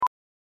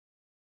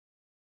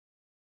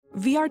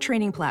VR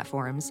training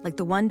platforms, like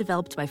the one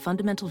developed by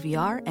Fundamental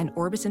VR and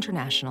Orbis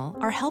International,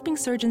 are helping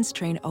surgeons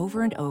train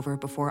over and over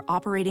before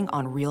operating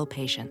on real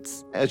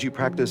patients. As you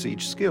practice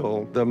each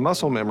skill, the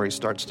muscle memory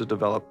starts to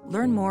develop.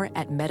 Learn more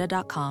at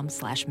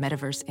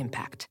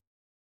meta.com/metaverseimpact.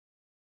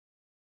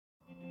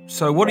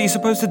 So what are you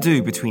supposed to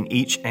do between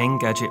each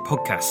Engadget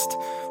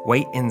podcast?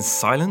 Wait in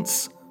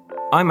silence?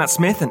 I'm Matt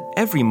Smith, and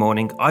every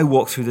morning I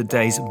walk through the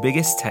day's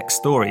biggest tech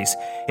stories.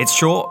 It's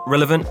short,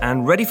 relevant,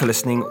 and ready for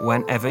listening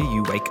whenever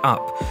you wake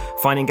up.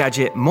 Find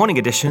Engadget Morning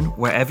Edition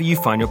wherever you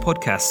find your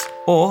podcasts,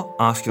 or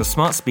ask your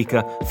smart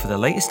speaker for the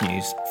latest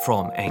news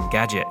from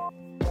Engadget.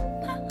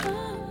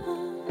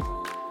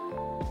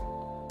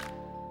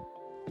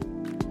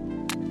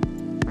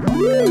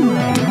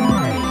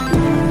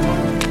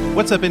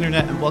 What's up,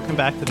 Internet, and welcome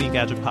back to the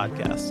Engadget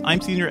Podcast. I'm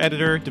Senior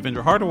Editor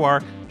Devendra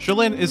Hardawar.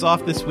 Sherlyn is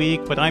off this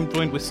week, but I'm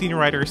joined with Senior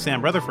Writer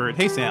Sam Rutherford.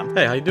 Hey, Sam.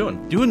 Hey, how you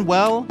doing? Doing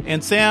well.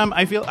 And Sam,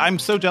 I'm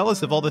so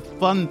jealous of all the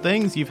fun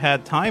things you've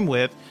had time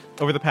with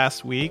over the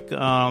past week.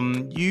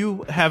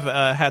 You have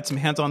had some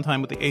hands-on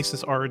time with the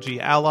ASUS ROG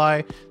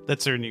Ally.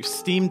 That's their new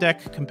Steam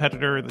Deck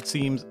competitor that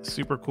seems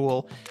super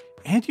cool.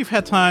 And you've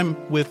had time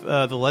with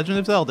The Legend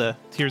of Zelda,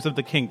 Tears of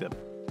the Kingdom.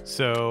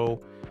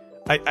 So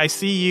I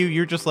see you.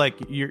 You're just like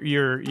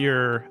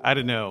you're. I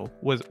don't know.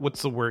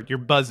 What's the word? You're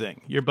buzzing.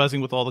 You're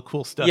buzzing with all the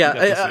cool stuff.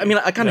 Yeah, I mean,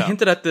 I kind of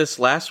hinted at this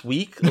last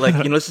week. Like,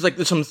 this is like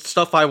there's some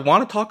stuff I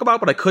want to talk about,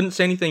 but I couldn't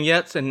say anything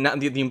yet. And now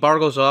the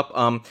embargo's up.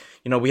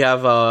 We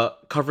have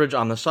coverage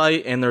on the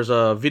site, and there's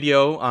a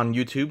video on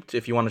YouTube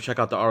if you want to check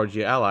out the ROG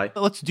Ally.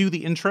 Let's do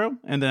the intro,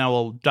 and then I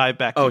will dive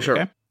back to sure.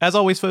 Okay? As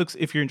always, folks,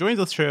 if you're enjoying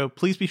this show,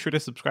 please be sure to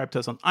subscribe to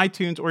us on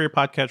iTunes or your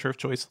podcatcher of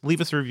choice.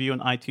 Leave us a review on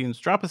iTunes.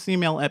 Drop us an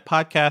email at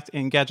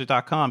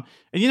podcast@engadget.com.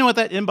 And you know what?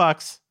 That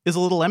inbox is a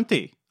little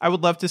empty. I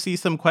would love to see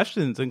some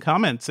questions and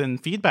comments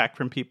and feedback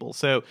from people.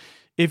 So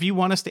if you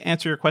want us to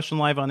answer your question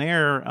live on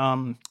air,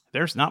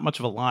 there's not much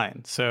of a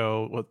line.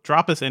 So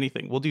drop us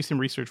anything. We'll do some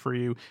research for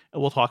you,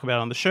 and we'll talk about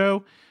it on the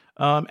show.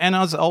 And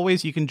as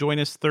always, you can join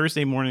us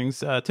Thursday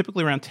mornings,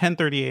 typically around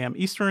 10:30 a.m.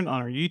 Eastern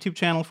on our YouTube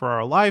channel for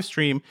our live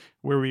stream,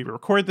 where we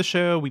record the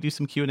show, we do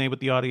some Q&A with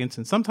the audience,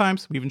 and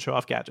sometimes we even show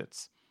off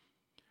gadgets.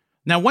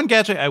 Now, one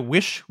gadget I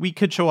wish we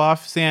could show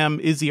off, Sam,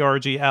 is the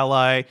ROG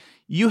Ally.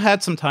 You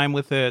had some time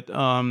with it,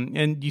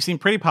 and you seem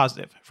pretty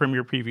positive from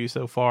your preview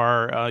so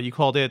far. You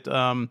called it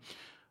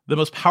the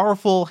most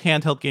powerful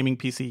handheld gaming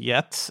PC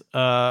yet.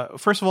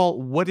 First of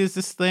all, what is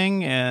this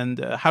thing,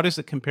 and how does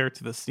it compare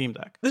to the Steam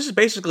Deck? This is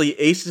basically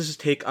ASUS's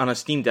take on a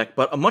Steam Deck,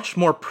 but a much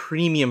more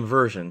premium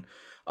version.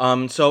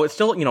 So it's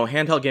still,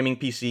 handheld gaming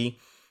PC,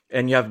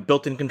 and you have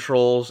built-in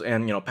controls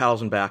and,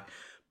 paddles and back.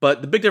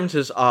 But the big difference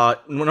is,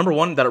 number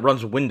one, that it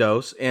runs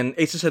Windows, and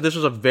ASUS said this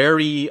was a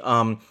very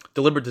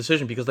deliberate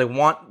decision because they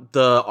want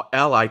the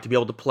Ally to be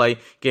able to play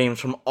games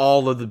from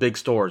all of the big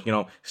stores,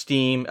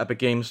 Steam, Epic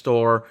Games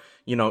Store,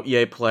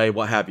 EA Play,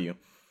 what have you.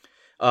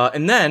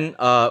 And then,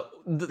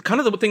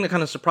 the thing that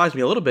kind of surprised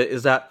me a little bit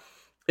is that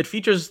it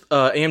features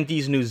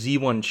AMD's new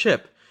Z1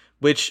 chip,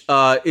 which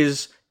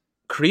is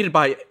created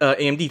by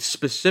AMD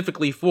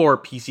specifically for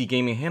PC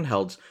gaming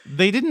handhelds.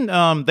 They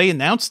didn't, they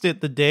announced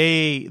it the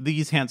day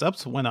these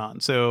hands-ups went on.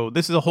 So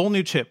this is a whole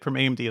new chip from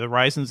AMD, the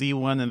Ryzen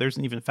Z1, and there's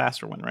an even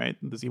faster one, right?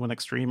 The Z1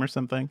 Extreme or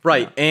something?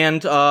 Right, yeah.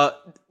 And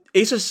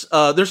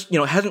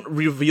ASUS, hasn't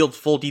revealed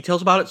full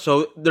details about it,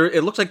 so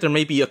it looks like there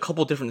may be a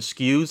couple different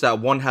SKUs. That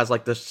one has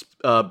like this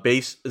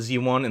base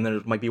Z1, and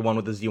there might be one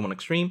with the Z1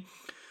 Extreme.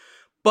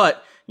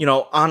 But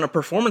on a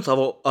performance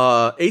level,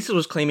 ASUS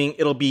was claiming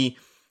it'll be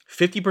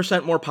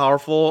 50% more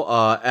powerful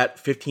at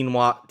 15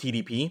 watt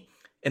TDP,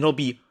 and it'll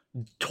be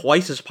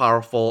twice as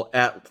powerful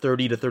at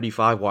 30 to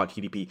 35 watt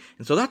TDP.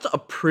 And so that's a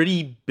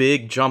pretty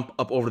big jump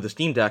up over the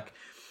Steam Deck.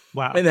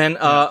 Wow. And then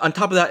on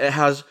top of that, it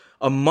has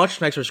a much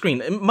nicer screen.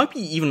 It might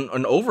be even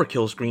an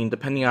overkill screen,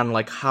 depending on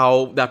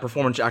how that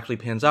performance actually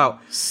pans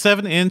out.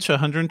 7-inch,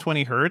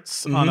 120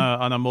 hertz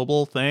on a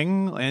mobile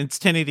thing, and it's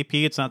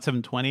 1080p. It's not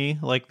 720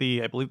 like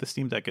I believe the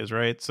Steam Deck is,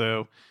 right?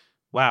 So,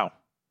 wow.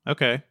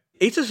 Okay.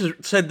 ASUS has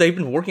said they've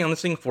been working on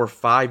this thing for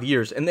 5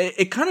 years, and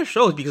it kind of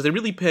shows because they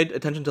really paid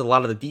attention to a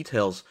lot of the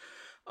details.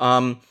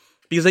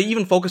 Because they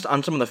even focused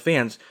on some of the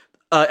fans.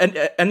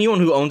 And anyone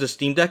who owns a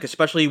Steam Deck,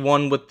 especially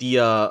one with the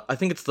I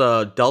think it's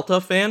the Delta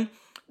fan.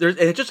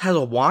 It just has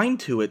a whine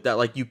to it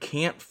that you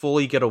can't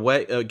fully get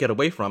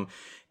away from,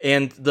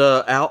 and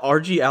the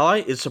ROG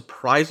Ally is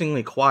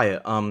surprisingly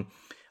quiet.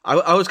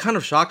 I was kind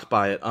of shocked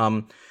by it.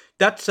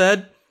 That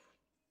said,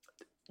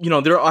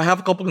 I have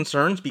a couple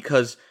concerns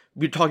because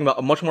we're talking about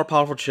a much more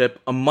powerful chip,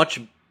 a much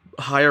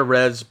higher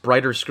res,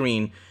 brighter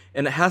screen,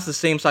 and it has the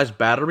same size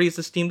battery as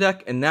the Steam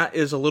Deck, and that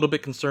is a little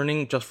bit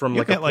concerning just from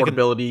a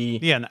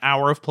portability. An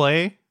hour of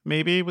play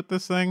maybe with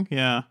this thing.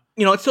 Yeah.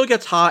 It still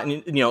gets hot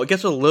and, it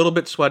gets a little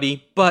bit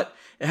sweaty, but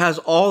it has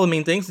all the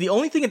main things. The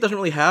only thing it doesn't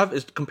really have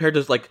is compared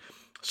to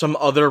some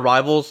other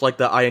rivals like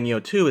the Neo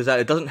 2 is that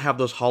it doesn't have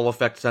those Hall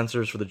effect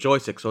sensors for the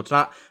joystick. So it's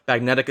not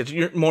magnetic.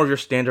 It's more of your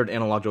standard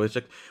analog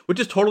joystick, which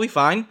is totally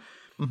fine.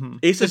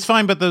 Asus, it's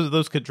fine, but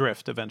those could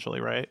drift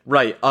eventually, right?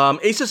 Right.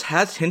 Asus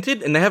has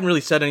hinted, and they haven't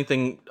really said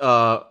anything,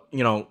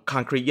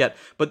 concrete yet.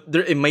 But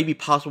it may be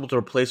possible to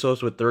replace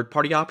those with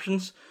third-party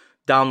options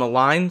down the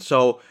line.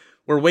 So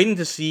we're waiting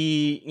to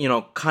see,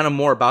 kind of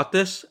more about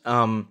this.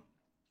 And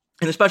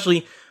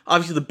especially,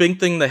 obviously, the big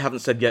thing they haven't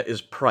said yet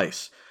is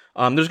price.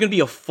 There's going to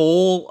be a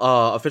full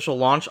official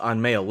launch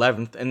on May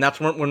 11th, and that's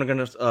when we're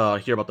going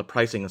to hear about the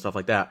pricing and stuff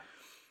like that.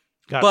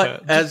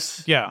 Gotcha.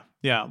 But yeah.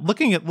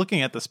 Looking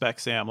at the spec,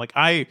 Sam,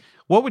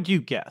 what would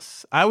you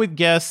guess? I would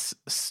guess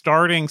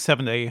starting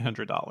 $700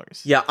 to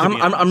 $800. Yeah,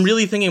 I'm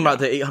really thinking about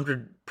the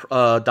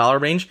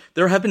 $800 range.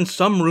 There have been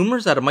some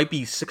rumors that it might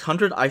be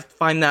 $600. I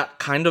find that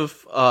kind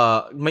of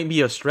might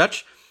be a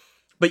stretch,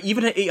 but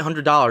even at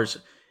 $800,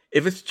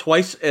 if it's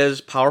twice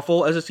as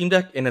powerful as a Steam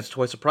Deck and it's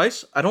twice the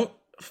price, I don't,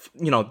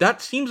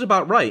 that seems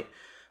about right.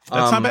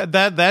 That's not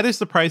bad. That is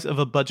the price of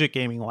a budget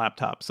gaming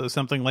laptop. So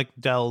something like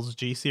Dell's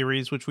G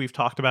series, which we've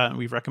talked about and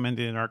we've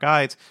recommended in our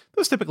guides,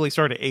 those typically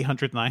start at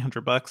 $800,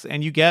 $900,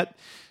 and you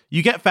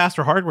get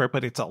faster hardware,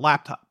 but it's a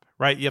laptop,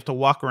 right? You have to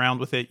walk around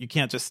with it. You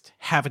can't just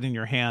have it in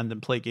your hand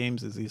and play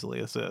games as easily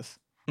as this.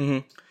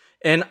 Mm-hmm.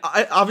 And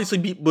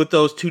obviously, with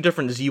those two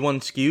different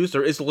Z1 SKUs,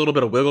 there is a little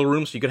bit of wiggle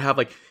room. So you could have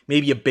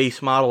maybe a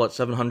base model at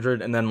 $700,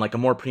 and then a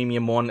more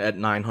premium one at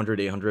 $900,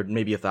 $800,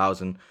 maybe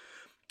 $1,000.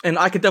 And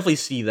I could definitely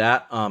see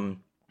that.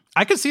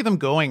 I could see them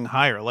going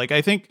higher.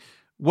 I think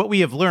what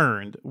we have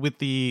learned with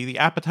the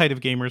appetite of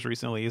gamers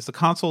recently is the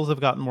consoles have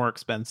gotten more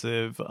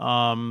expensive.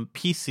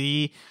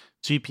 PC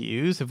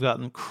GPUs have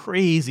gotten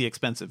crazy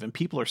expensive, and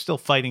people are still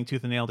fighting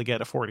tooth and nail to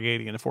get a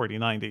 4080 and a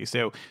 4090.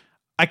 So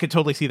I could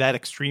totally see that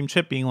extreme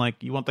chip being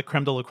you want the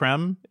creme de la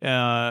creme,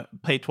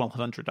 pay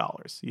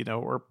 $1,200,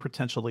 or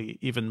potentially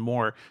even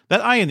more.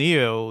 That Aya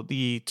Neo,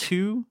 the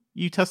 2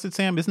 you tested,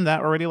 Sam, isn't that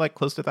already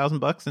close to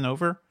 $1,000 and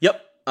over?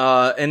 Yep.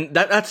 And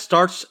that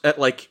starts at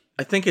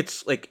I think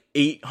it's $800,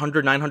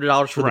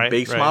 $900 for the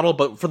base model,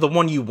 but for the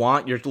one you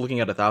want, you're looking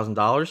at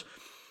 $1,000.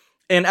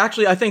 And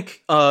actually, I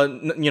think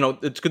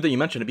it's good that you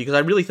mentioned it, because I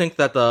really think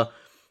that the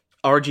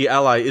ROG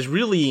Ally is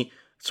really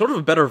sort of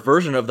a better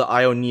version of the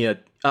Ionia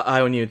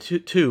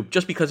 2,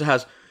 just because it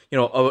has a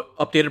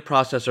updated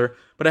processor,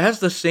 but it has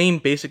the same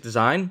basic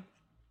design.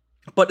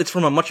 But it's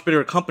from a much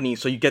bigger company,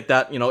 so you get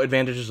that,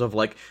 advantages of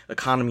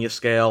economy of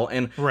scale.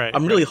 And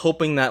I'm really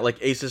hoping that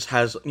Asus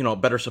has,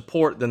 better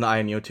support than the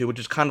Aya Neo 2, which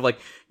is kind of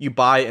you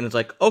buy it and it's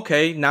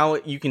okay, now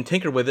you can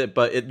tinker with it,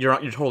 but you're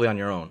totally on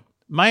your own.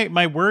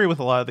 My worry with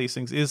a lot of these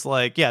things is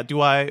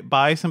do I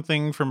buy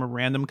something from a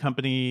random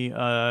company,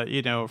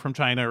 from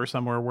China or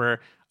somewhere where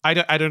I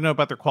don't know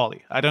about their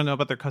quality. I don't know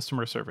about their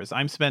customer service.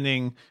 Once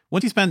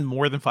you spend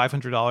more than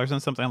 $500 on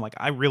something, I'm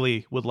I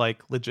really would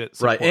legit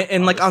support. Right.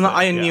 And on the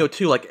Aya Neo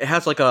 2, it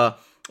has a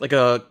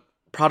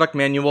product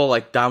manual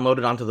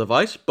downloaded onto the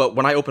device, but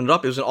when I opened it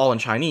up, it was all in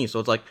Chinese.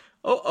 So it's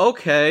oh,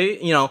 okay,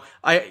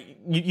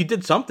 you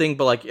did something,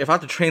 but if I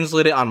have to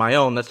translate it on my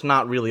own, that's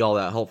not really all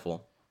that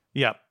helpful.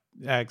 Yeah.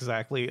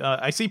 Exactly.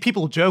 I see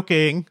people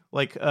joking,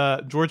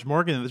 George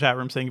Morgan in the chat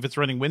room saying if it's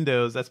running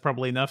Windows, that's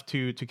probably enough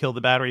to kill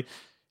the battery.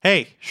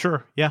 Hey,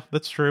 sure. Yeah,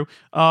 that's true.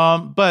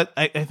 But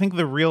I think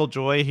the real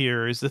joy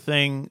here is the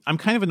thing I'm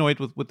kind of annoyed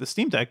with the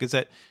Steam Deck is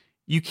that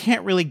you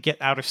can't really get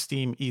out of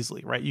Steam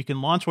easily, right? You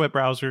can launch a web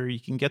browser, you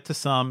can get to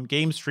some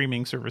game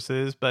streaming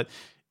services, but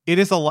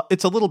it's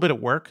a little bit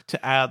of work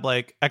to add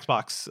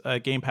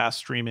Xbox Game Pass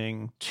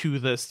streaming to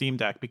the Steam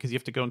Deck, because you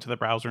have to go into the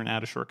browser and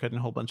add a shortcut and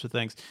a whole bunch of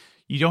things.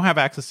 You don't have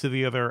access to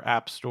the other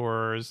app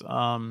stores.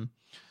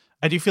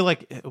 I do feel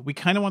we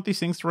kind of want these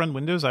things to run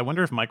Windows. I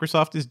wonder if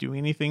Microsoft is doing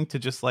anything to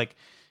just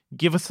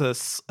give us a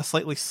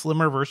slightly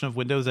slimmer version of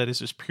Windows that is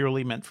just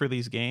purely meant for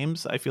these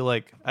games. I feel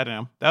I don't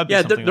know. That would be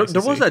something nice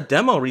there was a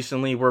demo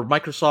recently where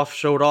Microsoft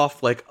showed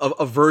off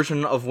a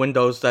version of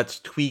Windows that's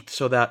tweaked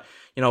so that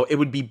it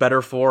would be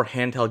better for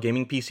handheld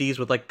gaming PCs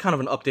with kind of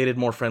an updated,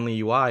 more friendly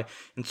UI.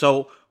 And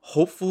so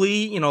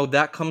hopefully,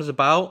 that comes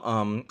about.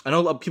 I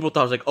know people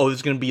thought it was oh, this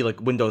is going to be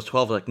Windows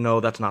 12. No,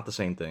 that's not the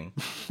same thing.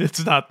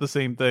 It's not the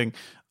same thing.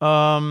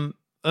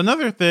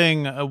 Another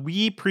thing,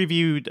 we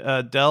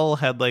previewed, Dell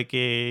had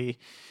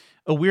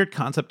a weird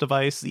concept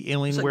device, the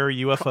Alienware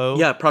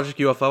UFO. Project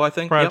UFO, I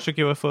think. Project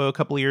UFO a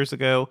couple of years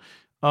ago.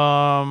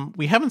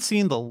 We haven't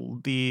seen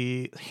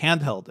the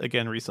handheld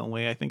again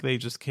recently. I think they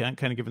just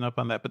kind of given up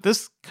on that. But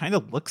this kind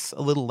of looks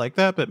a little like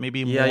that, but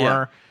maybe more.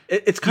 Yeah.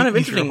 It's kind of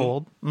interesting.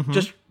 Mm-hmm.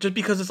 Just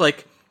because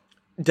it's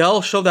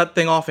Dell showed that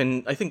thing off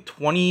in I think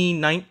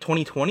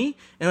 2020,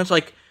 and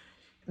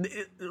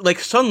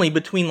it's suddenly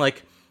between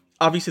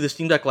obviously the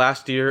Steam Deck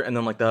last year, and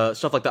then the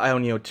stuff the Aya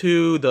Neo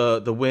 2,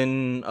 the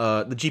Win,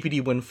 the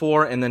GPD Win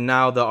 4, and then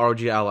now the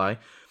ROG Ally.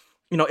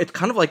 It's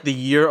kind of the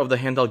year of the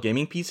handheld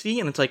gaming PC,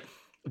 and it's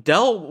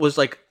Dell was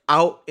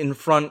out in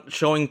front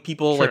showing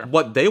people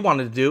what they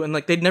wanted to do, and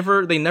they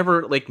never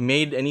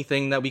made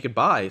anything that we could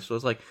buy. So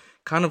it's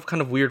kind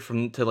of weird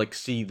to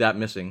see that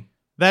missing.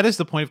 That is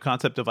the point of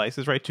concept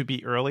devices, right? To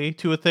be early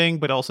to a thing,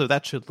 but also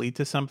that should lead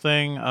to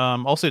something.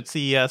 Also at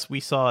CES, we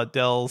saw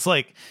Dell's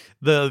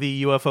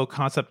the UFO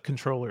concept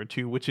controller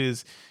too, which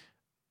is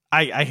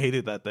I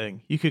hated that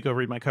thing. You could go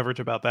read my coverage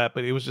about that,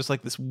 but it was just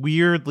like this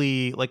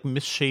weirdly like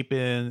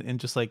misshapen and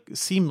just like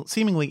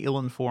seemingly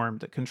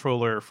ill-informed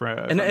controller for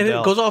and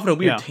Dell. it goes off in a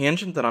weird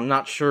tangent that I'm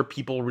not sure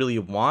people really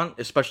want,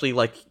 especially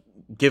like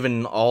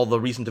given all the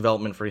recent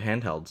development for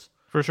handhelds.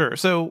 For sure.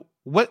 So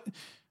what?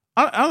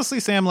 Honestly,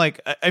 Sam, like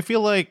I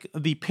feel like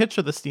the pitch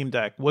of the Steam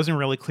Deck wasn't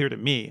really clear to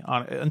me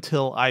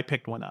until I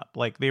picked one up.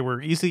 Like they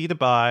were easy to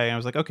buy, and I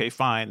was like, okay,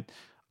 fine.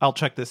 I'll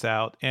check this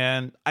out.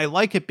 And I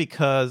like it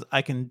because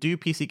I can do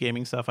PC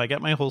gaming stuff. I get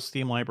my whole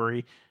Steam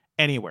library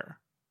anywhere,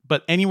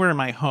 but anywhere in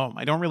my home.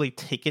 I don't really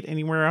take it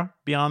anywhere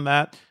beyond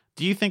that.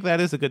 Do you think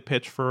that is a good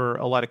pitch for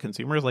a lot of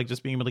consumers? Like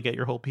just being able to get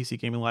your whole PC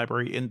gaming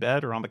library in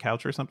bed or on the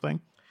couch or something?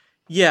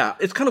 Yeah,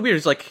 it's kind of weird.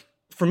 It's like,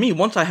 for me,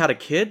 once I had a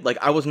kid, like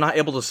I was not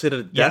able to sit at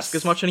a desk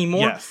as much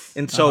anymore. Yes.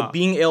 And so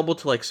being able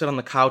to like sit on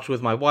the couch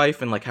with my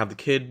wife and like have the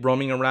kid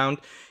roaming around,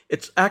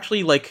 it's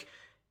actually like,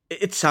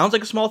 it sounds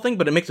like a small thing,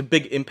 but it makes a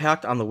big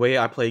impact on the way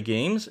I play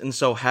games. And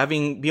so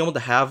being able to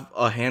have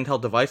a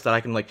handheld device that I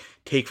can like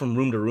take from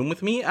room to room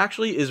with me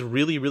actually is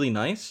really, really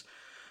nice.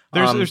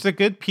 There's a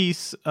good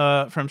piece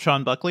from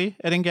Sean Buckley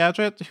at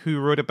Engadget who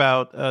wrote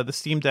about the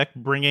Steam Deck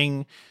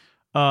bringing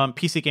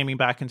PC gaming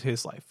back into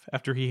his life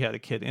after he had a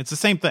kid. And it's the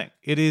same thing.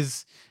 It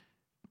is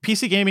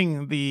PC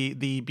gaming.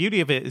 The beauty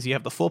of it is you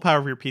have the full power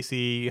of your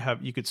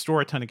PC. You could store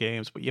a ton of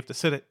games, but you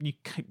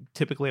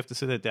typically have to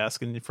sit at a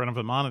desk and in front of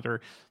a monitor.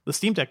 The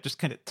Steam Deck just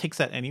kind of takes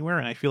that anywhere,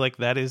 and I feel like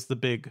that is the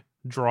big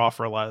draw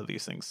for a lot of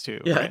these things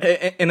too. Yeah,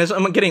 right? and as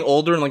I'm getting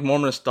older and like more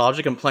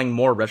nostalgic and playing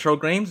more retro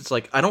games, it's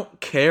like I don't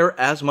care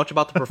as much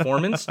about the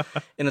performance,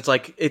 and it's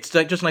like it's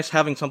just nice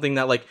having something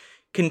that like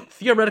can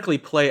theoretically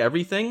play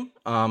everything,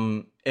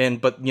 but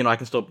I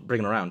can still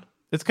bring it around.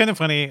 It's kind of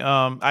funny.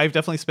 I've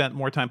definitely spent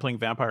more time playing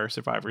Vampire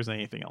Survivors than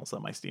anything else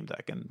on my Steam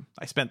Deck, and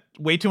I spent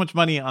way too much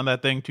money on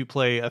that thing to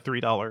play a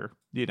 $3,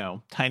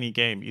 tiny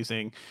game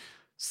using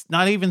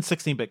not even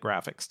 16-bit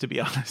graphics, to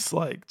be honest.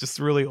 Like just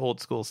really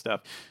old school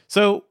stuff.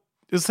 So,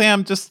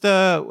 Sam, just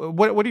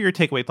what are your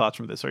takeaway thoughts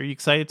from this? Are you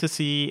excited to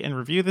see and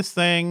review this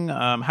thing?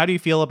 How do you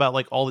feel about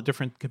like all the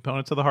different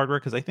components of the hardware?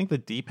 Because I think the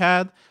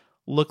D-pad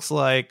looks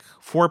like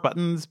 4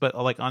 buttons, but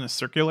like on a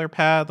circular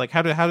pad. Like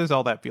how does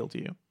all that feel to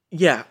you?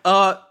 Yeah,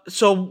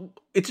 so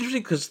it's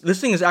interesting because this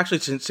thing is actually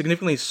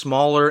significantly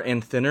smaller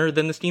and thinner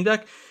than the Steam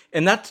Deck,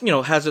 and that,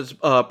 has its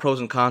pros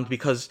and cons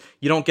because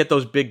you don't get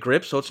those big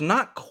grips, so it's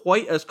not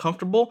quite as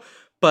comfortable,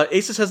 but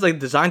ASUS has like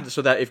designed it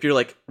so that if you're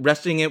like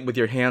resting it with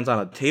your hands on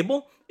a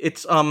table,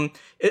 it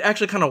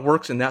actually kind of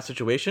works in that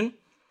situation.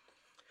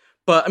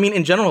 But I mean,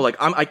 in general, like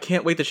I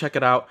can't wait to check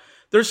it out.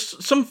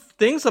 There's some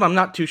things that I'm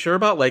not too sure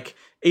about, like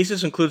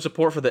ASUS includes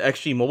support for the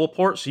XG mobile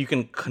port, so you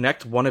can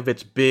connect one of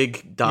its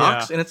big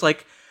docks, and it's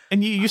like...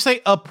 And you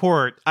say a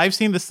port. I've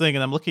seen this thing,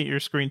 and I'm looking at your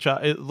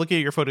screenshot, looking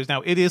at your photos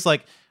now. It is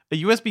like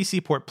a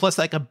USB-C port plus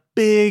like a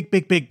big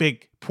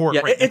port. Yeah,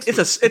 right it's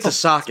a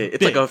socket.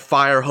 It's like a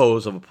fire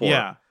hose of a port.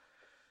 Yeah.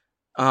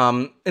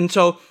 And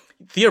so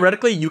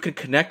theoretically, you could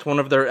connect one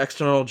of their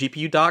external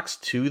GPU docks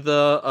to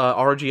the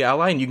ROG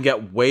Ally, and you can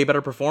get way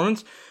better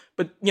performance.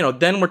 But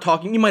then we're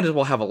talking. You might as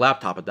well have a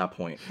laptop at that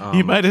point.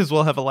 You might as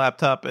well have a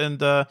laptop,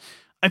 and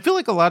I feel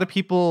like a lot of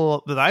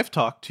people that I've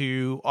talked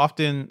to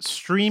often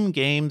stream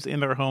games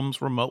in their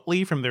homes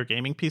remotely from their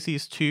gaming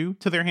PCs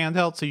to their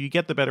handheld. So you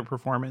get the better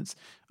performance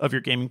of your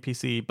gaming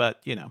PC,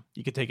 but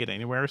you could take it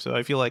anywhere. So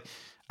I feel like,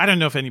 I don't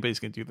know if anybody's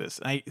going to do this.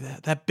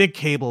 That big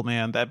cable,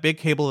 man, that big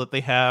cable that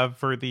they have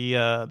for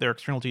their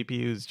external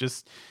GPUs,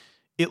 just,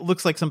 it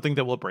looks like something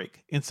that will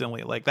break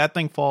instantly. Like that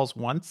thing falls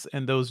once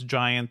and those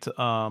giant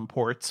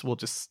ports will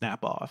just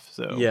snap off.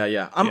 So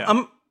yeah.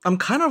 I'm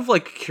kind of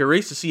like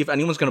curious to see if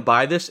anyone's going to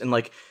buy this and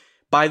like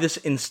buy this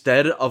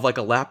instead of like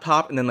a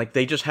laptop, and then like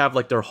they just have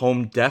like their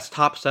home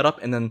desktop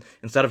setup, and then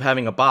instead of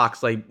having a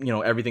box, like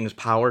everything is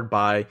powered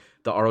by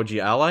the ROG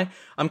Ally.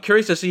 I'm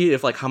curious to see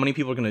if like how many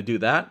people are going to do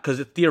that,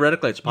 because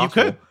theoretically it's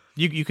possible.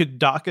 You could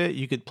dock it,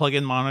 you could plug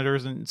in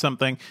monitors and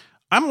something.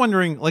 I'm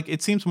wondering, like,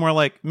 it seems more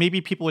like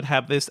maybe people would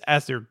have this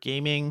as their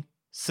gaming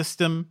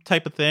system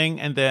type of thing,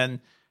 and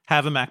then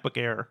have a MacBook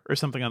Air or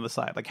something on the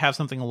side, like have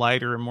something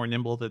lighter and more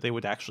nimble that they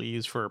would actually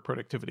use for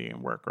productivity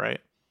and work, right?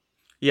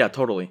 Yeah,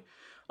 totally.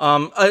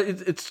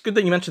 It's good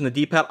that you mentioned the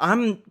D-pad.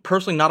 I'm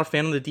personally not a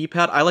fan of the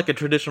D-pad. I like a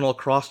traditional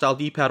cross-style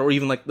D-pad, or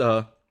even like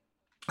the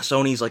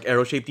Sony's like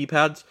arrow-shaped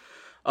D-pads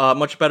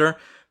much better.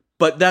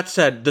 But that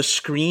said, the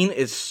screen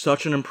is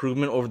such an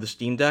improvement over the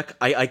Steam Deck.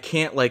 I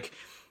can't like...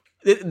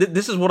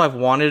 This is what I've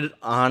wanted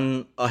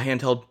on a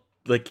handheld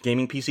like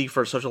gaming PC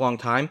for such a long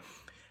time.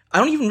 I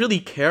don't even really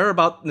care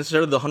about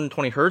necessarily the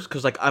 120 hertz,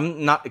 because like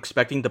I'm not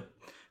expecting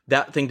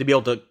that thing to be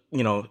able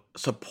to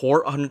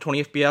support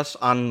 120 FPS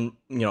on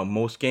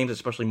most games,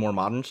 especially more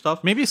modern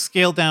stuff. Maybe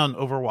scale down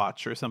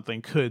Overwatch or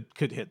something could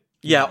hit.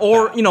 Yeah,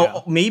 or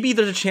maybe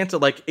there's a chance that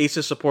like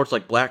ASUS supports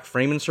like black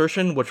frame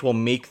insertion, which will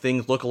make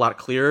things look a lot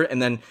clearer,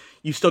 and then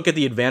you still get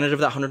the advantage of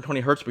that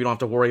 120 hertz, but you don't have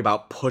to worry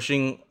about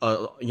pushing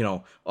a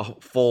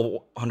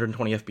full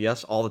 120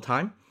 FPS all the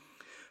time.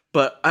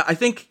 But I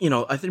think,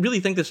 I really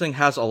think this thing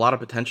has a lot of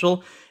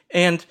potential.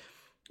 And,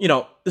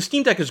 the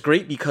Steam Deck is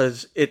great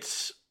because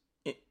it's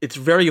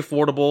very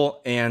affordable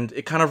and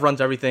it kind of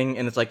runs everything.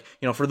 And it's like,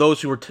 for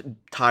those who are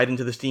tied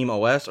into the Steam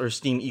OS or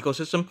Steam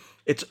ecosystem,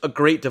 it's a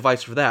great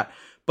device for that.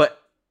 But,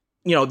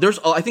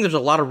 I think there's a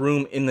lot of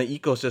room in the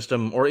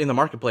ecosystem or in the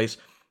marketplace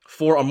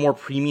for a more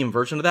premium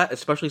version of that,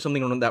 especially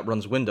something that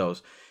runs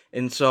Windows.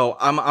 And so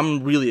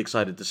I'm really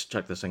excited to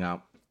check this thing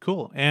out.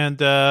 Cool. And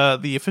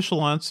the official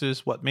launch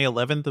is May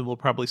 11th, and we'll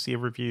probably see a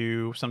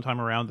review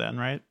sometime around then,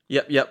 right?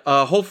 Yep.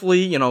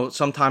 Hopefully,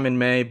 sometime in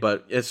May,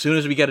 but as soon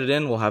as we get it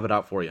in, we'll have it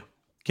out for you.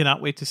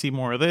 Cannot wait to see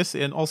more of this.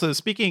 And also,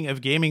 speaking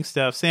of gaming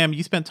stuff, Sam,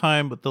 you spent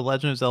time with The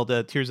Legend of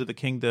Zelda Tears of the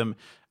Kingdom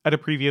at a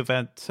preview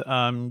event.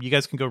 You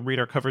guys can go read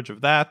our coverage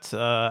of that.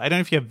 I don't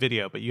know if you have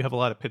video, but you have a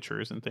lot of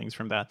pictures and things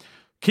from that.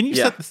 Can you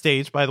set the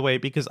stage, by the way?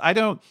 Because I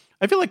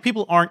feel like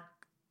people aren't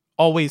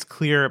always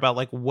clear about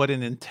like what a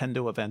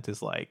Nintendo event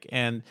is like.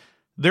 And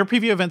their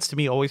preview events to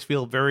me always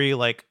feel very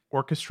like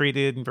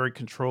orchestrated and very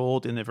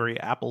controlled in a very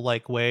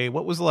Apple-like way.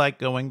 What was it like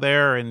going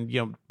there?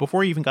 And,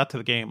 before you even got to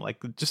the game, like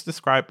just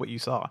describe what you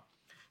saw.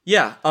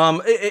 Yeah.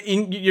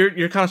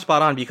 You're kind of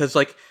spot on because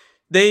like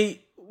a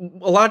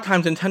lot of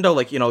times Nintendo,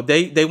 like,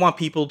 they want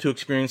people to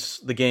experience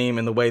the game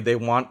in the way they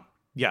want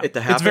it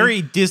to happen. It's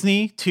very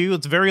Disney too.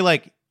 It's very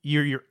like,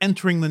 you're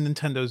entering the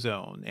Nintendo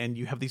zone, and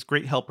you have these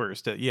great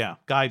helpers to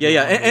guide you.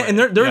 Yeah, and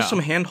there is some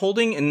hand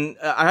holding, and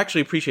I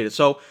actually appreciate it.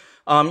 So,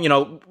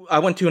 I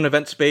went to an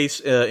event space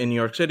in New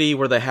York City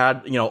where they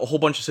had a whole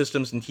bunch of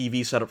systems and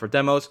TVs set up for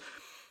demos,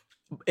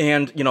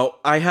 and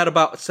I had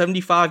about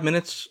 75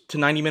 minutes to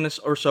 90 minutes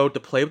or so to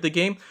play with the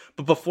game.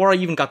 But before I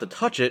even got to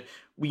touch it,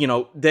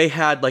 they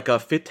had like a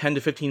 10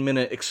 to 15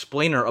 minute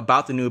explainer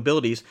about the new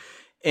abilities,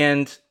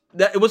 and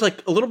that it was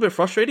like a little bit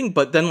frustrating,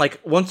 but then like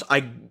once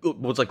I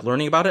was like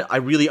learning about it, I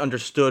really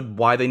understood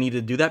why they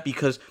needed to do that,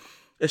 because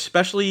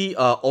especially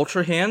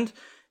Ultra Hand,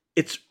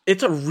 it's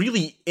a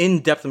really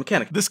in-depth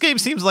mechanic. This game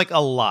seems like a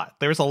lot.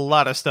 There's a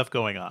lot of stuff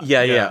going on.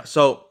 Yeah.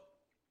 So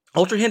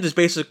Ultra Hand is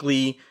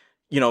basically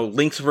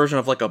Link's version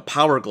of like a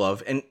power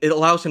glove, and it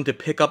allows him to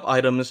pick up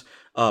items,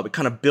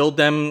 kind of build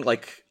them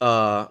like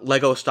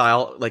Lego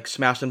style, like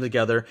smash them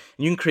together,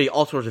 and you can create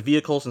all sorts of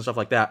vehicles and stuff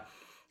like that.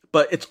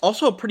 But it's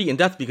also pretty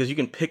in-depth because you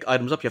can pick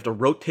items up. You have to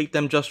rotate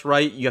them just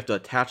right. You have to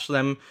attach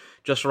them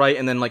just right.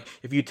 And then, like,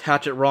 if you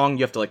attach it wrong,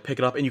 you have to, like, pick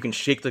it up. And you can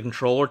shake the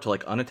controller to,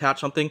 like, unattach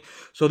something.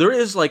 So there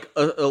is, like,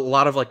 a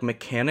lot of, like,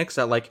 mechanics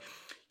that, like,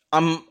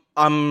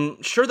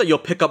 I'm sure that you'll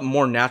pick up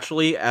more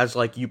naturally as,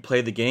 like, you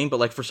play the game. But,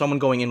 like, for someone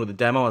going in with a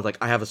demo, like,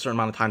 I have a certain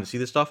amount of time to see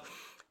this stuff,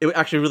 it would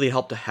actually really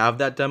help to have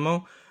that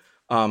demo.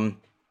 And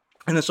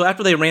then so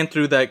after they ran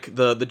through, like,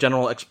 the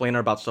general explainer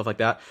about stuff like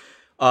that,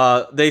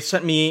 they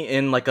sent me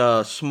in like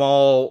a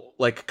small,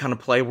 like kind of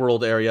play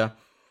world area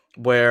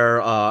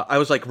where I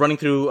was like running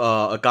through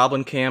a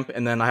goblin camp,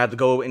 and then I had to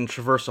go and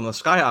traverse some of the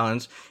Sky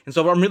Islands. And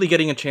so I'm really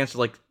getting a chance to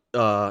like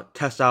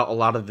test out a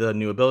lot of the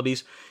new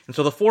abilities. And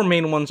so the four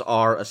main ones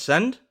are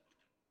Ascend,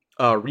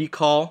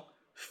 Recall,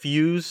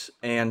 Fuse,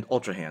 and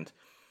Ultra Hand.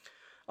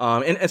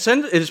 And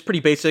Ascend is pretty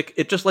basic.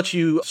 It just lets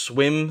you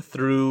swim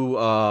through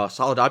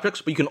solid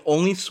objects, but you can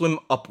only swim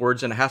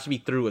upwards, and it has to be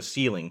through a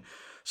ceiling.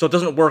 So it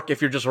doesn't work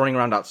if you're just running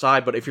around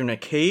outside, but if you're in a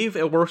cave,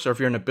 it works, or if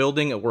you're in a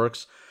building, it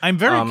works. I'm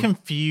very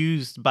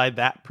confused by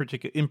that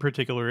in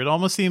particular. It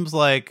almost seems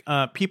like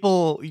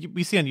people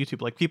we see on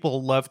YouTube, like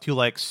people love to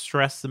like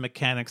stress the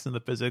mechanics and the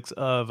physics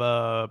of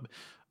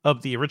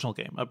the original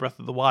game, of Breath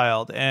of the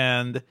Wild,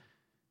 and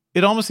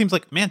it almost seems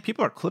like, man,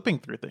 people are clipping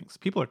through things.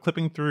 People are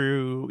clipping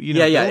through,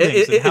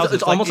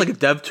 It's almost like a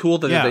dev tool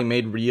that they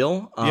made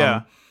real.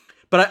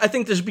 But I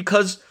think there's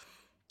because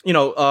Tears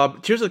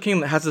of the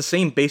Kingdom has the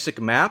same basic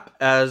map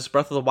as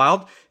Breath of the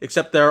Wild,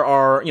 except there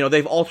are,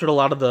 they've altered a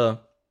lot of the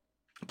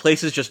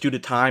places just due to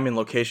time and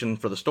location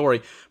for the story,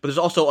 but there's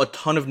also a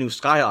ton of new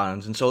Sky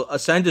Islands, and so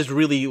Ascend is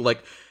really,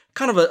 like,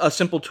 kind of a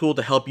simple tool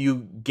to help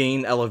you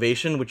gain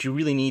elevation, which you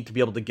really need to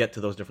be able to get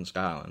to those different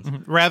Sky Islands.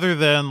 Mm-hmm. Rather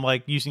than,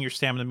 like, using your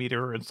stamina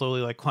meter and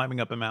slowly, like, climbing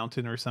up a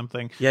mountain or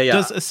something. Yeah.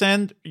 Does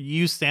Ascend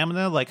use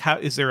stamina? Like,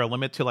 is there a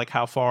limit to, like,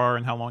 how far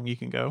and how long you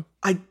can go?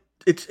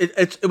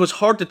 It was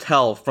hard to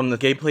tell from the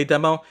gameplay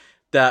demo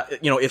that,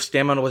 if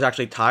stamina was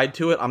actually tied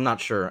to it. I'm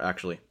not sure,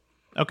 actually.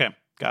 Okay,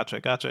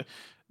 gotcha.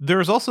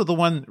 There's also the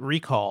one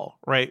Recall,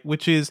 right?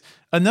 Which is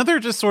another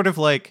just sort of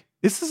like,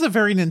 this is a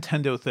very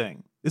Nintendo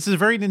thing. This is a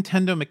very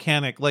Nintendo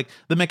mechanic, like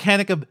the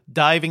mechanic of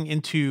diving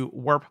into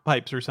warp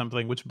pipes or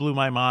something, which blew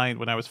my mind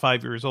when I was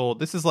 5 years old.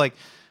 This is like,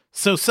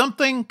 so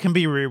something can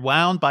be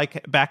rewound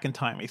back in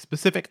time. A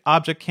specific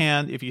object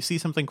can, if you see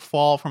something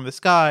fall from the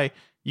sky,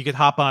 you could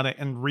hop on it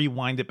and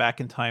rewind it back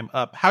in time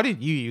up. How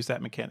did you use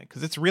that mechanic?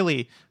 Because it's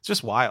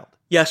just wild.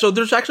 Yeah, so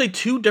there's actually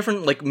two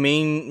different like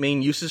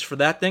main uses for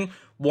that thing.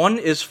 One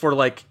is for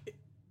like,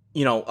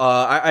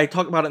 I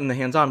talk about it in the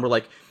hands-on where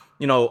like,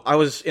 I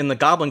was in the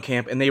goblin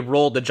camp and they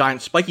rolled the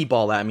giant spiky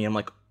ball at me. I'm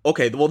like,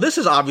 okay, well this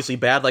is obviously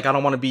bad. Like I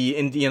don't want to be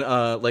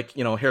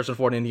Harrison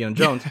Ford and Indiana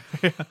Jones.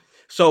 Yeah.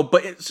 So,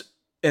 but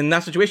in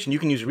that situation, you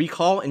can use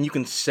recall and you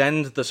can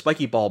send the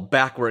spiky ball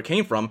back where it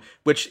came from,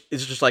 which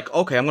is just like,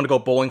 okay, I'm going to go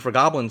bowling for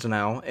goblins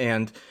now.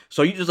 And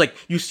so you just like,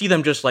 you see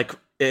them just like,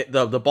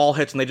 the ball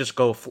hits and they just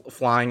go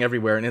flying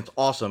everywhere, and it's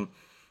awesome.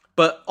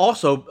 But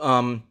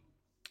also,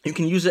 you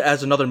can use it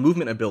as another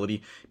movement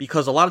ability,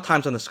 because a lot of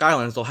times on the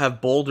Skylands, they'll have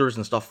boulders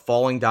and stuff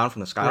falling down from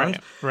the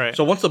Skylands. Right.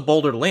 So once the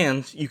boulder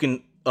lands, you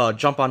can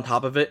jump on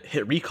top of it,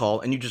 hit recall,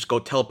 and you just go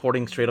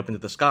teleporting straight up into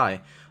the sky.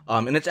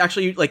 And it's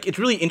actually, like, it's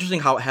really interesting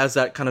how it has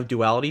that kind of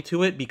duality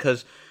to it,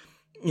 because,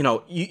 you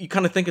know, you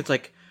kind of think it's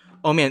like,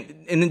 oh man,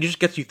 and then it just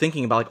gets you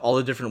thinking about, like, all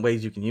the different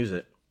ways you can use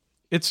it.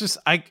 It's just,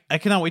 I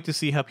cannot wait to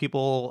see how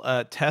people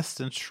test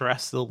and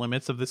stress the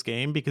limits of this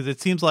game, because it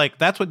seems like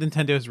that's what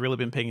Nintendo has really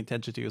been paying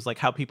attention to, is like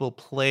how people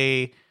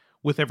play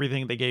with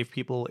everything they gave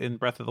people in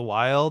Breath of the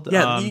Wild.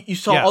 Yeah, you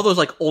saw all those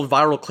like old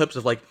viral clips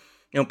of like,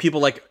 you know,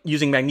 people like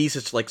using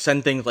magnesis to like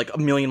send things like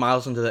 1,000,000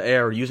 miles into the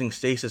air, or using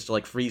stasis to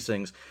like freeze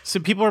things. So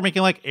people are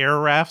making like air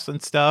rafts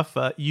and stuff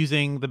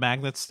using the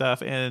magnet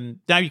stuff, and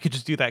now you could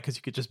just do that because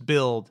you could just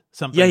build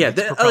something. Yeah.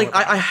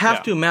 I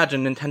have to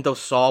imagine Nintendo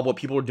saw what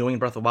people were doing in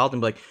Breath of the Wild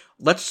and be like,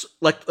 let's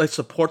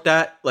support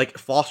that, like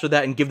foster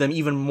that, and give them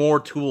even more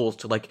tools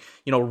to like,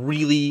 you know,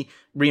 really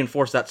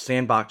reinforce that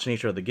sandbox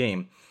nature of the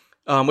game.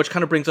 Which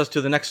kind of brings us to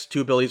the next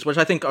two abilities, which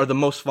I think are the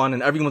most fun,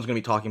 and everyone's going to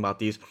be talking about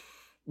these,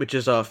 which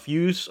is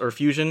Fuse or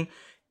Fusion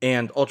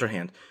and Ultra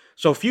Hand.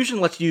 So Fusion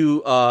lets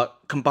you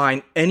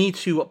combine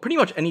pretty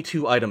much any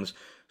two items.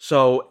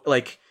 So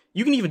like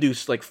you can even do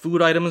like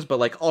food items, but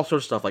like all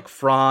sorts of stuff like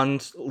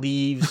fronds,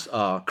 leaves,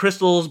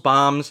 crystals,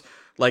 bombs,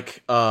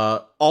 like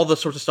all the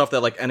sorts of stuff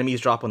that like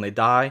enemies drop when they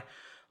die,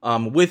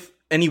 with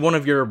any one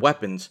of your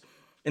weapons.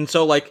 And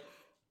so like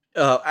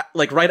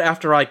right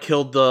after I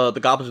killed the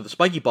goblins with the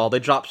spiky ball, they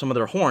dropped some of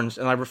their horns,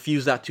 and I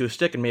refused that to a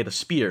stick and made a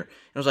spear.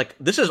 And I was like,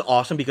 this is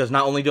awesome, because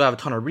not only do I have a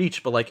ton of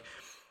reach, but like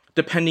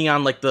depending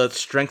on like the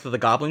strength of the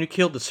goblin you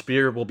killed, the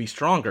spear will be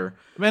stronger.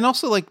 And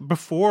also, like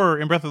before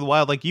in Breath of the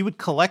Wild, like you would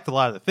collect a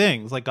lot of the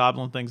things, like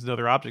goblin things and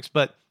other objects,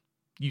 but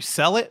you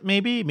sell it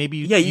maybe you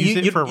use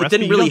it for a recipe.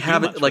 Didn't really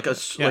have it like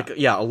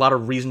a lot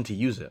of reason to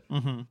use it.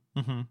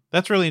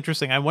 That's really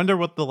interesting. I wonder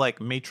what the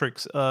like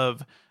matrix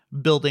of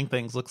building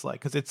things looks like,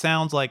 because it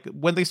sounds like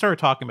when they started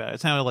talking about it,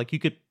 it sounded like you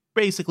could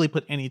basically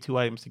put any two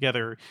items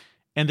together,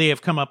 and they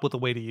have come up with a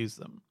way to use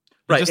them.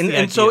 Right,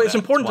 and so it's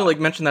important to like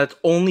mention that it's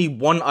only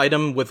one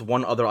item with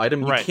one other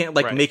item. You can't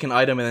like make an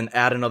item and then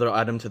add another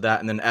item to that,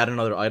 and then add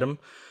another item.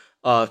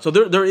 So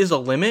there is a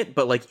limit,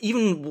 but like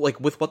even like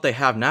with what they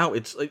have now,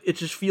 it's like it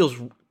just feels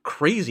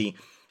crazy.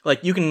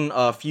 Like you can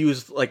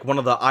fuse like one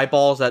of the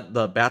eyeballs that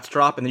the bats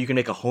drop, and then you can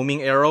make a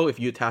homing arrow if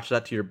you attach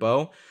that to your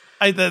bow.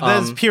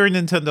 That's pure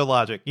Nintendo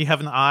logic. You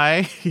have an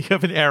eye, you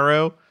have an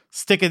arrow,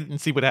 stick it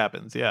and see what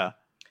happens. Yeah,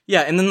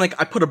 and then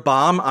like I put a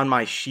bomb on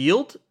my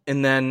shield,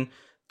 and then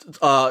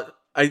I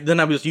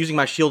was using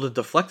my shield to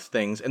deflect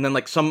things, and then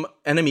like some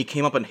enemy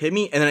came up and hit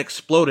me, and then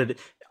exploded.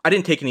 I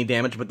didn't take any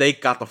damage, but they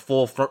got the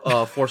full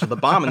force of the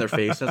bomb in their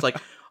face, and it's like,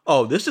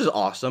 oh, this is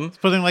awesome. It's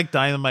putting like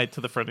dynamite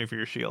to the front of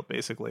your shield,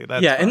 basically.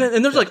 That's fun.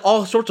 and there's like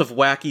all sorts of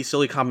wacky,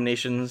 silly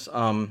combinations.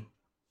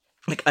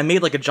 Like I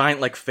made like a giant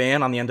like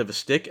fan on the end of a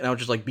stick, and I was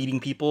just like beating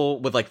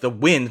people with like the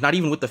wind, not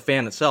even with the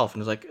fan itself.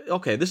 And it's like,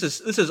 okay, this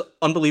is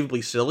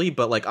unbelievably silly,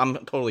 but like I'm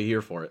totally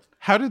here for it.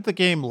 How did the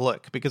game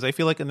look? Because I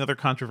feel like another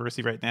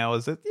controversy right now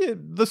is that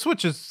the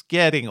Switch is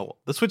getting old.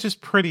 The Switch is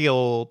pretty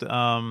old,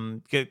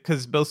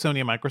 because both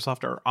Sony and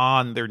Microsoft are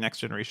on their next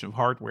generation of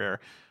hardware.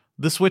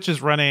 The Switch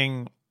is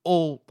running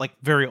old, like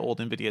very old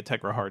NVIDIA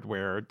Tegra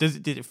hardware.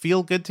 Did it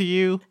feel good to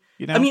you?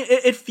 You know? I mean,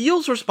 it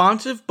feels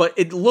responsive, but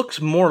it looks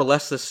more or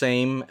less the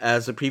same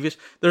as the previous.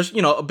 There's,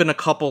 been a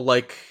couple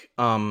like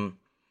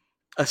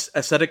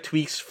aesthetic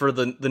tweaks for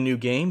the new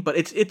game, but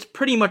it's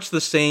pretty much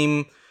the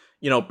same,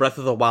 Breath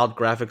of the Wild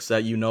graphics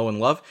that you know and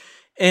love.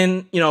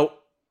 And,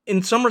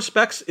 in some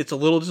respects, it's a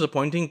little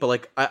disappointing, but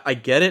like I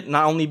get it,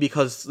 not only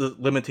because the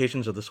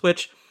limitations of the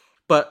Switch,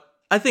 but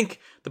I think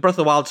the Breath of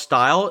the Wild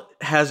style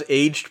has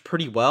aged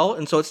pretty well,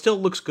 and so it still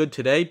looks good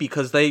today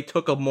because they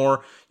took a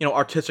more,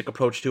 artistic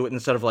approach to it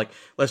instead of like,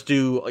 let's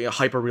do a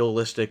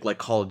hyper-realistic, like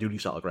Call of Duty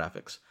style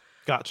graphics.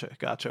 Gotcha.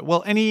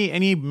 Well,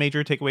 any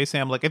major takeaways,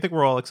 Sam? Like, I think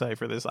we're all excited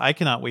for this. I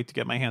cannot wait to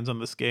get my hands on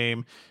this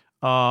game.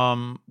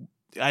 You're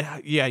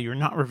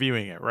not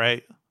reviewing it,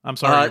 right? I'm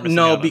sorry.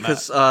 No,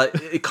 because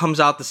it comes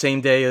out the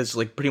same day as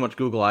like pretty much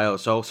Google I/O.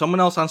 So someone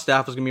else on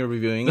staff is going to be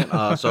reviewing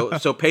it.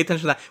 So pay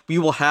attention to that. We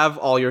will have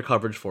all your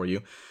coverage for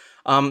you.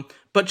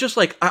 But just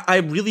like I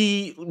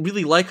really,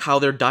 really like how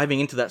they're diving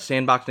into that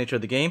sandbox nature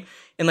of the game.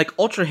 And like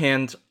Ultra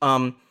Hand,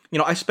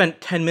 I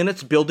spent 10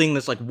 minutes building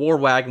this like war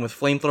wagon with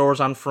flamethrowers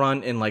on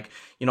front and like,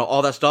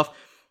 all that stuff.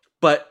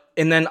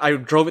 And then I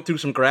drove it through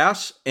some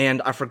grass,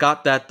 and I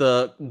forgot that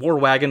the war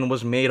wagon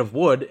was made of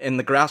wood, and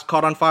the grass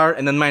caught on fire,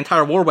 and then my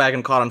entire war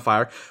wagon caught on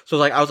fire.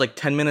 So I was like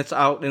 10 minutes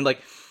out, and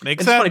like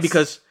Makes it's sense. funny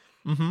because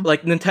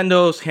like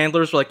Nintendo's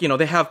handlers were like,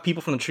 they have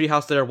people from the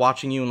treehouse there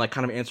watching you and like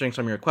kind of answering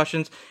some of your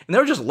questions, and they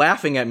were just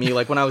laughing at me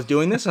like when I was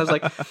doing this. And I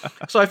was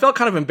like, so I felt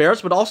kind of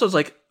embarrassed, but also it's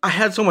like I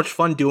had so much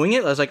fun doing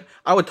it. I was like,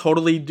 I would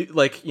totally do,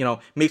 like,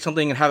 make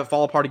something and have it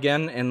fall apart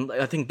again. And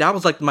I think that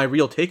was like my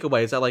real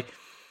takeaway, is that like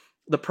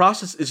the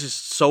process is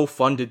just so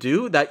fun to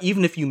do that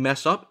even if you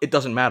mess up, it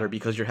doesn't matter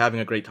because you're having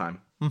a great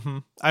time.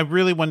 I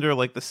really wonder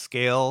like the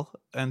scale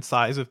and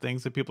size of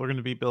things that people are going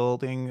to be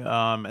building,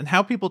 and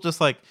how people just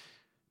like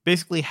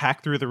basically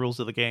hack through the rules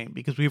of the game,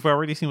 because we've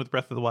already seen with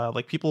Breath of the Wild,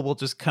 like people will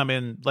just come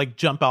in, like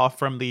jump off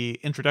from the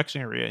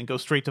introduction area and go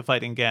straight to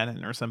fighting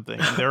Ganon or something.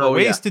 And there are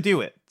ways to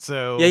do it.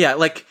 So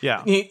like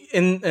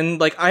and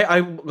like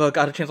I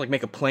got a chance to like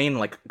make a plane,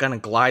 like kind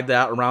of glide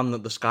that around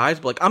the skies.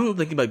 But like I'm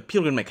thinking about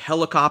people are gonna make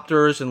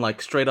helicopters and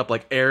like straight up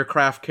like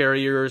aircraft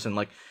carriers and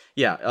like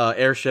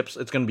airships.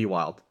 It's gonna be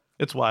wild.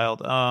 It's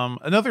wild.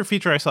 Another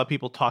feature I saw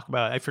people talk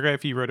about, I forget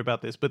if you wrote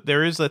about this, but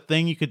there is a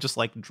thing you could just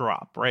like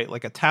drop, right?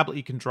 Like a tablet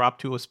you can drop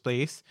to a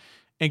space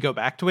and go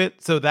back to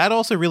it. So that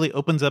also really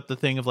opens up the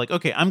thing of like,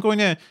 okay, I'm going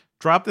to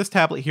drop this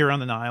tablet here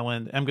on an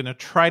island. I'm going to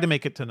try to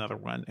make it to another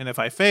one. And if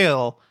I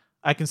fail,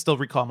 I can still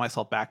recall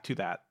myself back to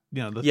that.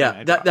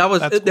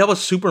 That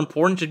was super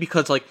important, just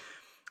because like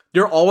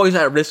you're always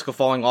at risk of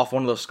falling off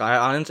one of those sky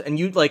islands. And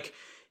you like,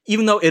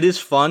 even though it is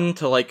fun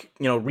to like,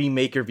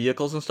 remake your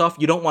vehicles and stuff,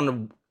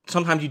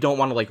 sometimes you don't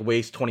want to like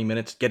waste 20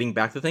 minutes getting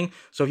back to the thing.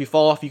 So if you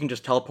fall off, you can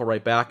just teleport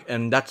right back,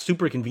 and that's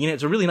super convenient.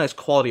 It's a really nice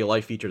quality of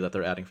life feature that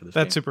they're adding for this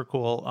game. That's super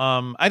cool.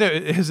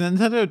 Has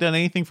Nintendo done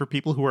anything for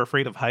people who are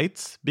afraid of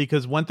heights?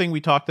 Because one thing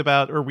we talked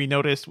about, or we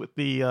noticed with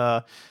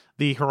the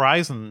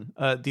Horizon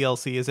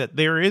DLC, is that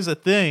there is a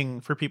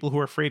thing for people who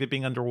are afraid of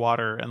being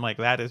underwater, and like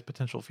that is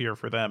potential fear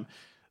for them.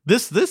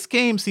 This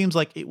game seems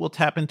like it will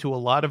tap into a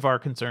lot of our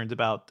concerns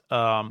about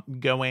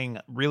going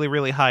really,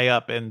 really high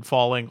up and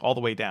falling all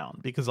the way down,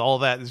 because all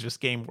of that is just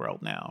game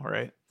world now,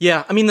 right?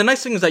 Yeah, I mean, the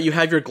nice thing is that you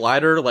have your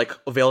glider like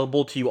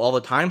available to you all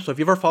the time. So if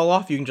you ever fall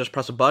off, you can just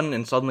press a button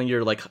and suddenly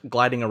you're like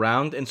gliding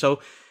around. And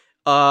so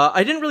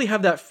I didn't really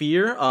have that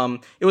fear.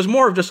 It was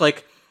more of just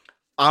like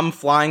I'm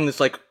flying this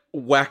like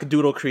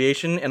wackadoodle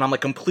creation and I'm like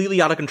completely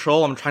out of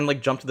control. I'm trying to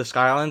like jump to the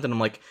Sky Island and I'm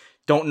like,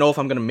 don't know if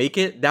I'm gonna make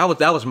it. That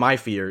was my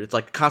fear. It's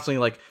like constantly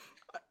like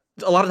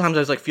a lot of times I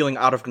was like feeling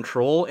out of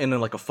control in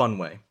like a fun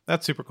way.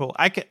 That's super cool.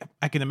 I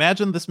can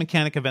imagine this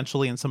mechanic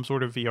eventually in some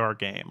sort of VR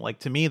game. Like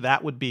to me,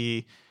 that would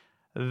be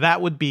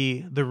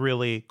the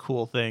really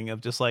cool thing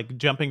of just like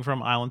jumping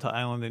from island to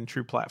island in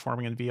true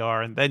platforming in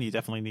VR. And then you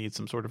definitely need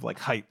some sort of like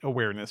height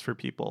awareness for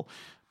people.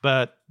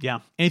 But yeah,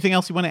 anything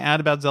else you want to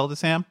add about Zelda,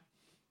 Sam?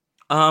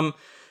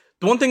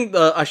 The one thing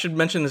I should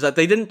mention is that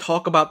they didn't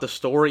talk about the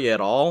story at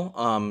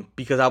all,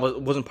 because I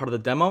wasn't part of the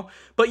demo.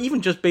 But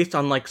even just based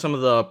on like some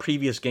of the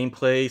previous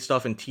gameplay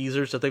stuff and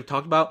teasers that they've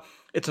talked about,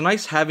 it's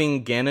nice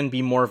having Ganon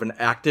be more of an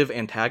active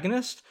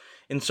antagonist.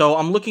 And so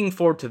I'm looking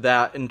forward to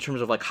that in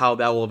terms of like how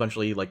that will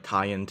eventually like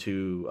tie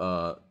into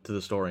to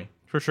the story.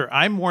 For sure.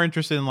 I'm more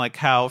interested in like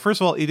how, first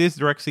of all, it is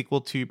direct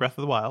sequel to Breath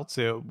of the Wild,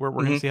 so we're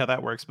going to see how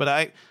that works. But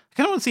I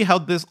kind of want to see how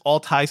this all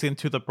ties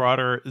into the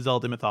broader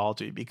Zelda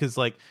mythology, because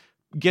like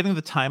getting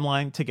the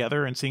timeline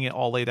together and seeing it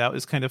all laid out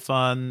is kind of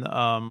fun.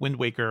 Wind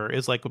Waker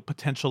is like a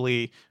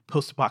potentially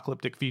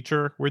post-apocalyptic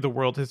future where the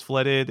world has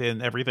flooded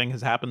and everything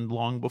has happened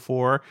long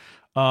before.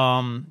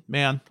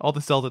 Man, all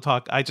the Zelda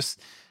talk. I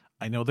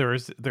know there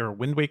are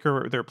Wind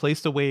Waker. There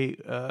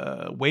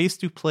are ways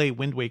to play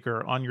Wind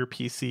Waker on your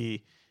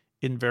PC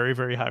in very,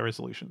 very high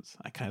resolutions.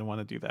 I kind of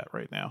want to do that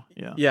right now.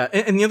 Yeah. Yeah.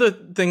 And the other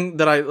thing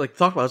that I like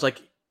thought about is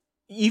like,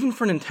 even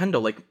for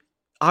Nintendo, like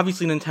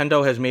obviously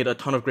Nintendo has made a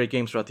ton of great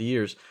games throughout the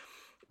years,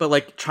 but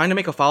like trying to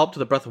make a follow-up to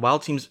the Breath of the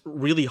Wild seems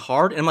really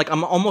hard. And like,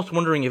 I'm almost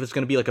wondering if it's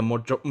going to be like a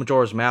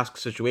Majora's Mask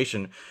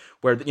situation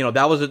where,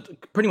 that was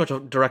pretty much a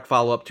direct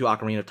follow-up to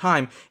Ocarina of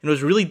Time. And it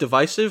was really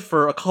divisive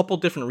for a couple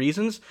different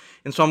reasons.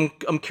 And so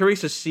I'm curious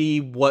to see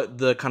what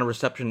the kind of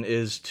reception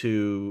is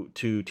to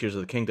Tears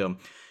of the Kingdom.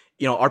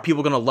 Are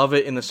people going to love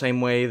it in the same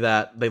way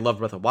that they love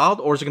Breath of the Wild,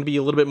 or is it going to be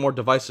a little bit more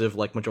divisive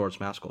like Majora's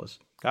Mask was?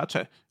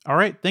 Gotcha. All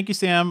right. Thank you,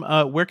 Sam.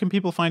 Where can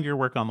people find your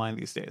work online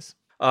these days?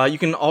 You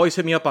can always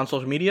hit me up on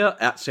social media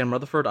at Sam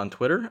Rutherford on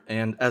Twitter,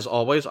 and as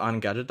always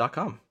on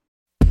Engadget.com.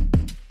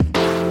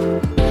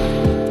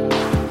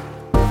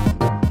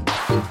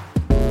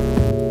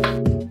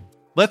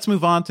 Let's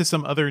move on to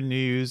some other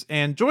news.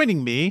 And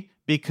joining me,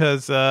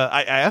 because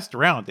I asked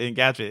around in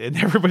Engadget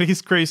and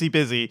everybody's crazy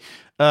busy,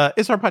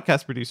 is our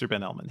podcast producer,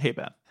 Ben Ellman. Hey,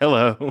 Ben.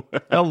 Hello.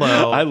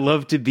 Hello. I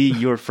love to be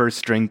your first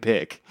string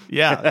pick.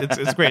 Yeah,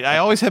 it's great. I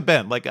always have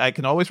Ben. Like, I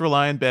can always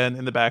rely on Ben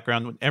in the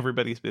background when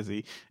everybody's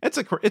busy. It's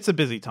a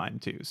busy time,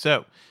 too.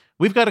 So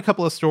we've got a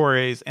couple of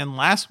stories. And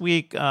last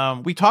week,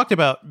 we talked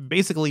about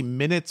basically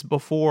minutes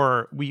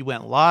before we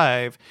went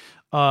live,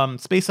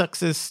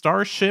 SpaceX's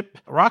Starship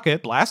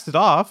rocket blasted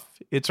off.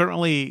 It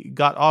certainly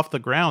got off the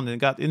ground and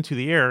got into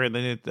the air, and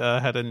then it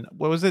had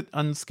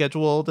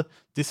unscheduled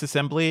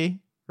disassembly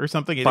or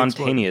something.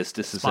 Spontaneous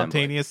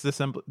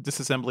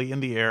disassembly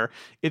in the air.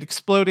 It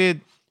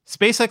exploded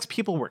SpaceX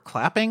people were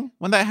clapping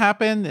when that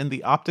happened, and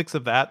the optics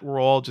of that were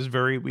all just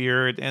very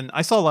weird. And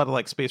I saw a lot of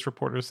like space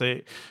reporters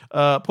say,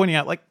 pointing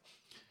out like,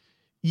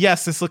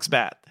 yes, this looks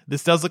bad.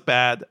 This does look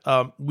bad.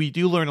 We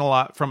do learn a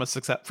lot from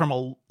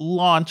a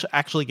launch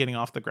actually getting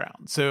off the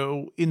ground.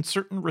 So in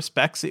certain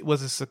respects, it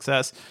was a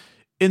success.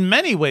 In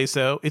many ways,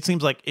 though, it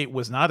seems like it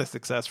was not a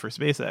success for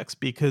SpaceX,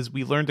 because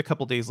we learned a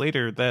couple days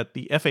later that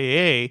the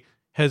FAA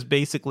has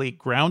basically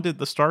grounded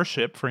the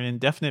Starship for an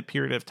indefinite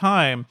period of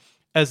time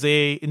as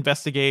they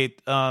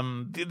investigate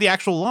the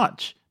actual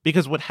launch.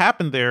 Because what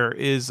happened there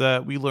is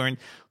we learned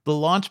the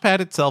launch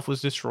pad itself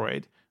was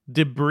destroyed.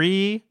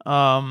 Debris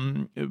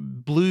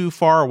blew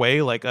far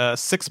away, like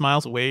 6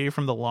 miles away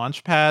from the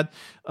launch pad.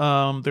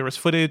 There was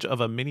footage of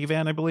a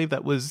minivan, I believe,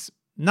 that was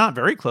not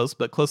very close,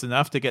 but close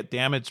enough to get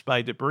damaged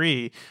by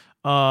debris.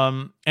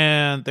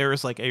 And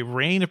there's like a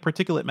rain of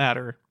particulate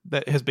matter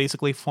that has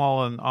basically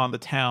fallen on the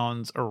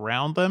towns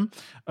around them,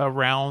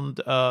 around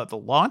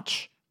the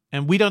launch.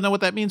 And we don't know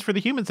what that means for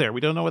the humans there.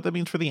 We don't know what that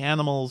means for the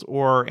animals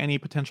or any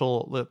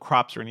potential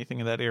crops or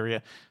anything in that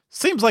area.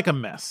 Seems like a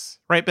mess.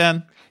 Right,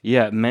 Ben?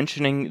 Yeah,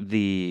 mentioning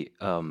the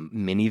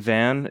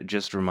minivan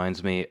just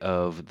reminds me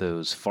of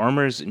those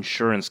farmers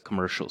insurance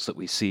commercials that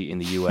we see in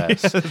the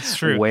U.S. Yeah, that's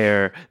true.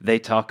 Where they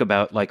talk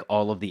about like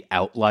all of the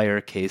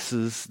outlier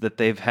cases that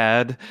they've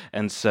had.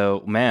 And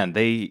so, man,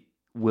 they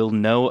will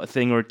know a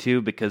thing or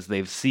two because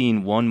they've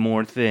seen one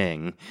more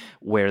thing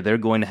where they're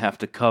going to have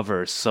to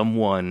cover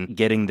someone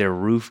getting their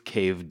roof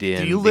caved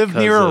in. Do you live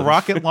near a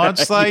rocket launch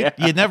site?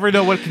 Yeah. You never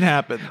know what can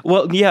happen.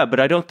 Well, yeah,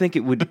 but I don't think it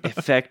would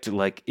affect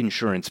like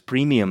insurance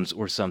premiums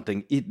or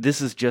something.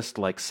 This is just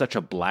like such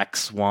a black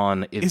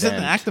swan event. Is it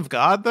an act of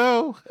God,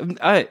 though?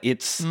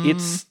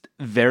 It's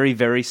very,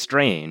 very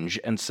strange.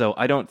 And so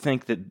I don't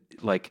think that,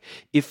 like,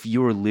 if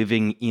you're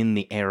living in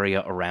the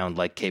area around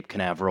like Cape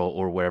Canaveral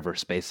or wherever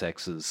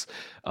SpaceX's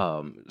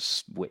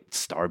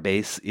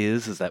Starbase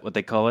is that what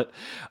they call it?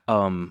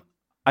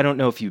 I don't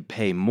know if you'd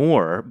pay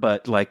more,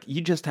 but like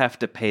you just have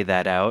to pay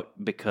that out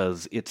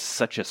because it's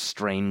such a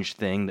strange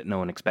thing that no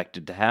one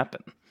expected to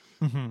happen.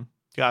 Mm-hmm.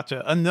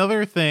 Gotcha.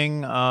 Another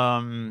thing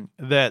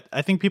that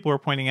I think people are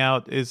pointing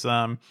out is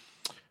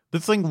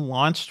this thing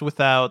launched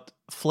without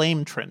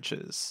flame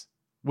trenches,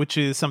 which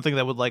is something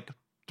that would like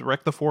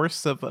direct the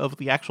force of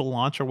the actual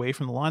launch away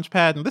from the launch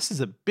pad. And this is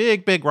a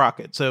big, big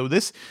rocket. So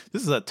this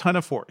is a ton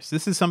of force.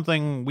 This is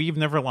something we've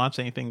never launched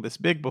anything this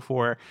big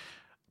before.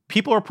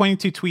 People are pointing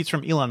to tweets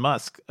from Elon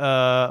Musk.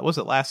 What was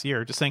it last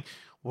year? Just saying,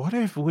 what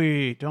if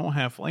we don't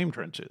have flame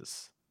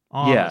trenches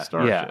on the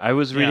Starship? Yeah, I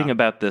was reading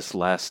about this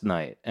last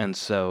night. And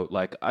so,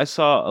 like, I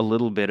saw a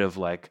little bit of,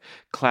 like,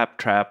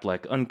 claptrap,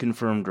 like,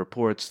 unconfirmed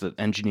reports that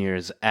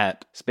engineers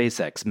at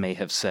SpaceX may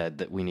have said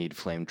that we need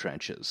flame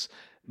trenches.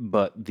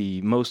 But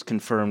the most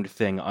confirmed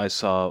thing I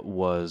saw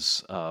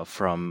was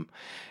from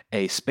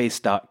a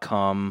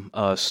space.com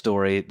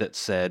story that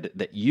said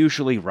that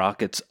usually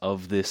rockets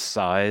of this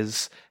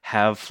size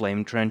have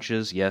flame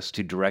trenches, yes,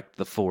 to direct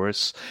the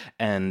force.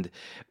 And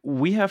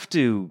we have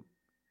to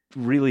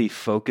really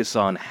focus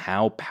on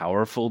how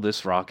powerful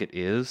this rocket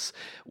is.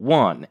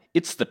 One,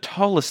 it's the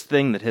tallest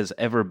thing that has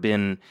ever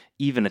been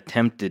even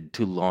attempted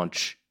to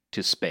launch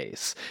to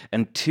space.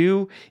 And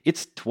two,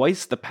 it's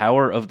twice the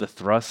power of the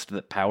thrust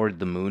that powered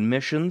the moon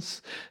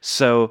missions.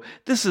 So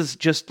this is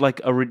just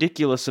like a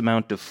ridiculous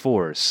amount of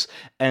force.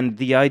 And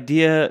the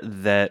idea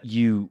that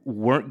you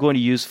weren't going to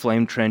use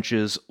flame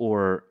trenches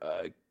or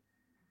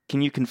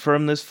can you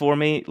confirm this for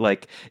me?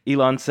 Like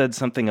Elon said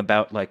something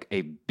about like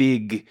a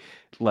big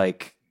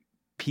like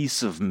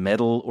piece of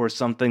metal or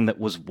something that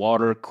was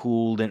water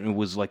cooled and it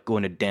was like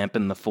going to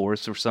dampen the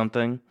force or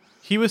something.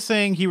 He was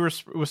saying he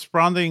was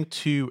responding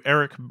to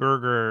Eric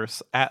Berger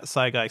at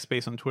SciGuy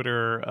Space on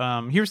Twitter.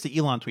 Here's the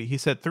Elon tweet. He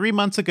said, 3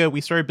 months ago,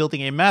 we started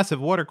building a massive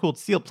water-cooled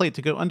steel plate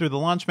to go under the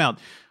launch mount.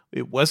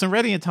 It wasn't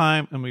ready in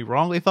time, and we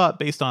wrongly thought,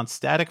 based on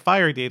static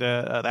fire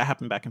data, that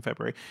happened back in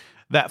February,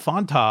 that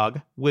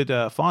Fondag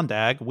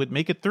would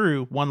make it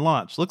through one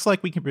launch. Looks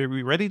like we can be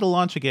ready to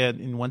launch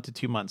again in 1 to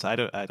 2 months. I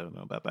don't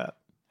know about that.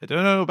 I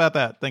don't know about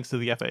that, thanks to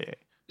the FAA.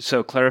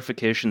 So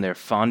clarification there,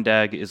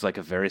 Fondag is like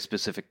a very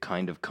specific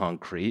kind of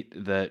concrete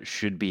that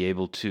should be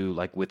able to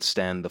like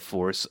withstand the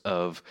force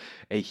of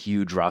a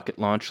huge rocket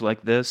launch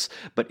like this.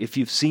 But if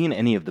you've seen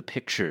any of the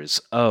pictures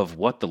of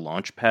what the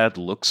launch pad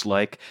looks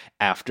like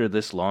after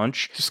this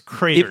launch, just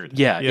cratered.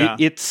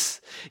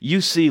 It's you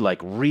see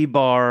like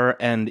rebar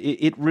and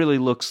it really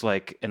looks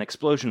like an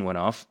explosion went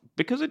off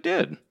because it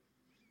did.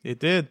 It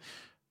did.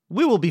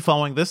 We will be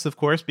following this, of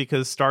course,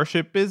 because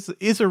Starship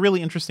is a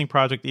really interesting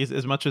project,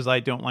 as much as I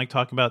don't like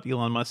talking about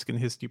Elon Musk and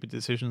his stupid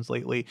decisions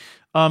lately.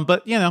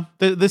 But, you know,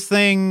 this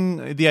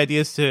thing, the idea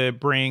is to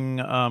bring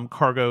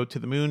cargo to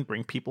the moon,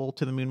 bring people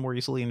to the moon more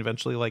easily, and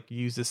eventually, like,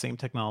 use the same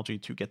technology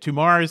to get to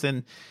Mars.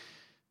 And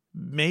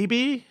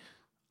maybe,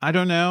 I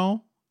don't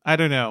know.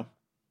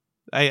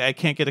 I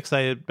can't get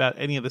excited about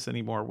any of this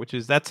anymore, which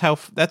is that's how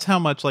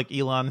much, like,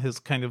 Elon has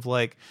kind of,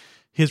 like,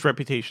 his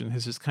reputation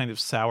has just kind of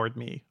soured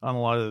me on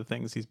a lot of the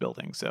things he's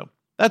building. So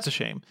that's a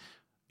shame.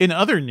 In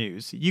other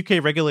news,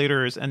 UK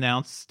regulators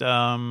announced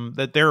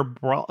that they're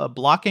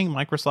blocking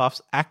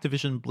Microsoft's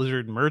Activision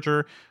Blizzard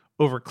merger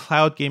over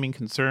cloud gaming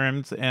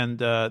concerns. And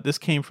this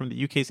came from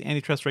the UK's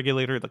antitrust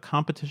regulator, the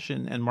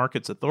Competition and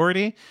Markets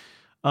Authority,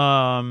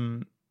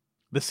 the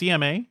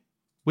CMA,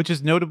 which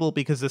is notable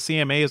because the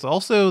CMA is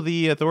also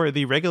the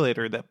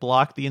regulator that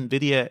blocked the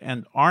NVIDIA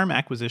and ARM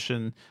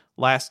acquisition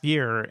last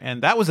year.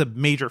 And that was a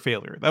major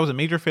failure. That was a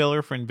major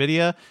failure for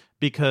NVIDIA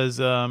because,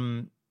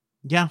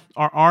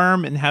 our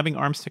ARM and having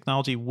ARM's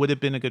technology would have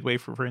been a good way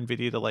for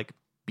NVIDIA to like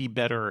be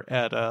better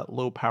at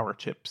low power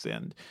chips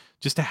and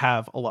just to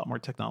have a lot more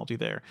technology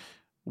there.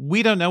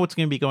 We don't know what's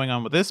going to be going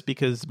on with this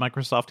because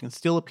Microsoft can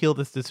still appeal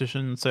this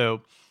decision.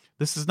 So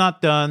this is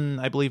not done.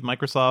 I believe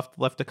Microsoft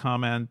left a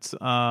comment.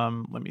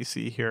 Let me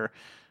see here.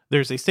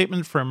 There's a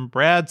statement from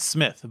Brad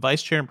Smith,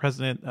 Vice Chair and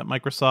President at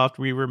Microsoft.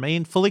 We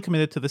remain fully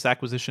committed to this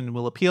acquisition and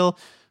will appeal.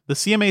 The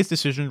CMA's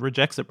decision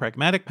rejects a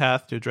pragmatic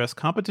path to address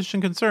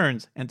competition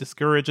concerns and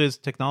discourages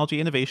technology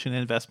innovation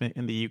and investment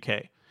in the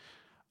UK.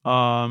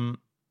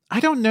 I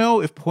don't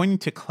know if pointing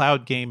to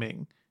cloud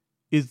gaming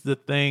is the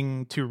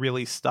thing to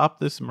really stop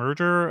this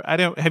merger.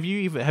 Have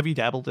you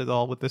dabbled at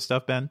all with this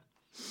stuff, Ben?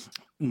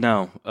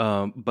 No,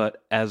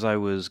 but as I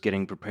was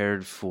getting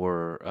prepared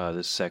for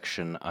this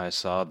section, I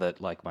saw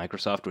that like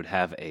Microsoft would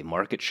have a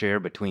market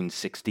share between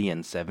 60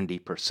 and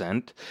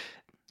 70%.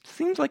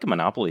 Seems like a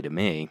monopoly to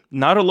me.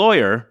 Not a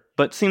lawyer,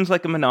 but seems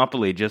like a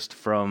monopoly just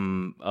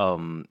from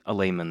a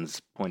layman's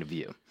point of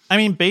view. I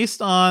mean,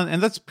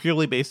 and that's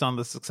purely based on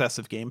the success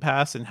of Game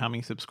Pass and how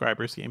many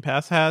subscribers Game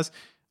Pass has.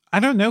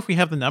 I don't know if we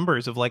have the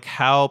numbers of like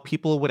how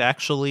people would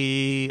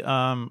actually,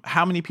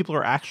 how many people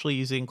are actually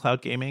using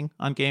cloud gaming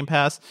on Game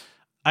Pass.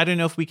 I don't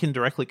know if we can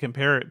directly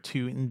compare it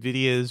to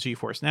NVIDIA's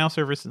GeForce Now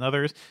service and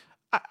others.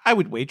 I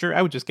would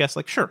just guess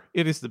like, sure,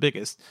 it is the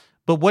biggest.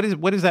 But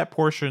what is that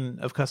portion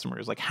of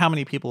customers? Like how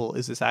many people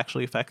is this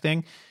actually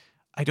affecting?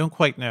 I don't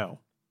quite know.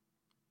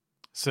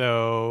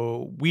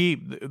 So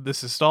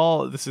this is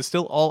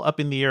still all up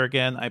in the air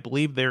again. I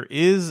believe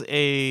there's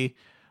a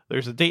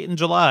date in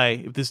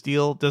July. If this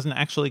deal doesn't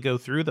actually go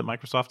through, that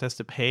Microsoft has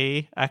to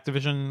pay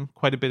Activision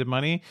quite a bit of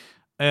money,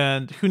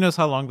 and who knows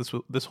how long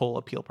this whole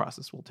appeal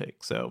process will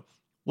take. So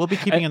we'll be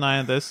keeping an eye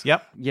on this.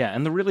 Yep. Yeah,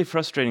 and the really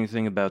frustrating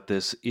thing about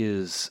this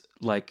is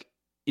like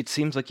it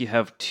seems like you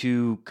have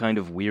two kind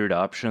of weird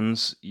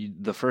options.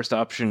 The first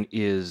option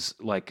is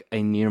like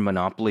a near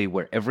monopoly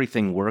where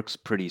everything works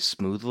pretty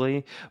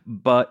smoothly,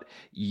 but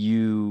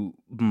you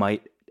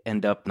might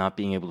end up not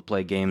being able to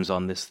play games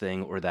on this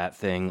thing or that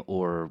thing,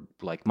 or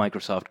like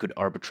Microsoft could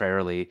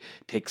arbitrarily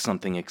take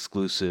something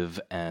exclusive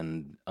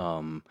and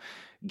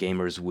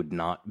gamers would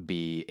not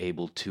be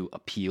able to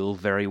appeal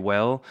very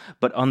well.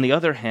 But on the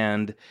other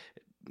hand,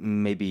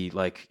 maybe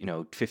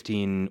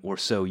 15 or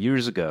so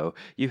years ago,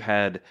 you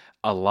had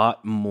a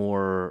lot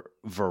more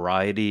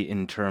variety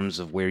in terms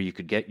of where you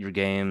could get your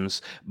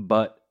games,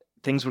 but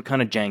things were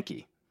kind of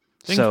janky.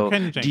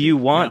 Do you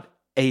want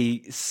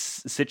a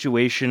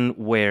situation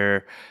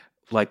where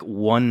like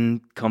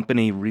one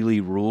company really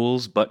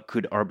rules but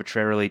could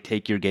arbitrarily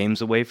take your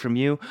games away from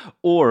you?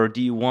 Or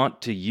do you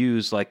want to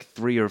use like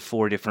 3 or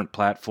 4 different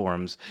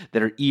platforms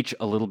that are each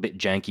a little bit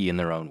janky in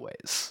their own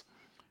ways?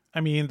 I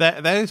mean,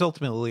 that is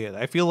ultimately it.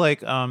 I feel like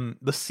the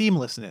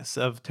seamlessness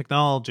of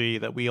technology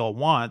that we all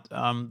want,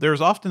 there's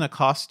often a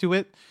cost to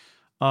it.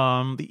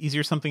 The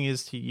easier something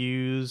is to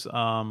use,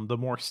 the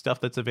more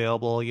stuff that's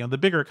available, the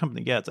bigger a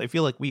company gets. I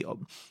feel like we,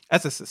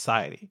 as a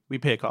society, we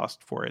pay a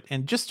cost for it.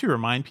 And just to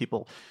remind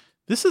people,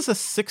 this is a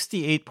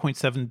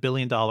 $68.7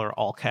 billion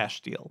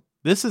all-cash deal.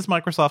 This is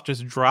Microsoft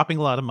just dropping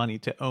a lot of money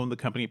to own the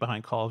company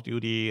behind Call of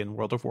Duty and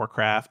World of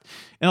Warcraft.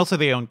 And also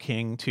they own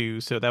King too,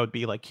 so that would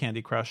be like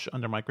Candy Crush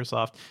under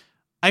Microsoft.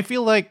 I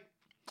feel like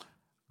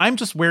I'm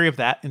just wary of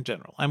that in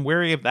general. I'm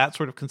wary of that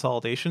sort of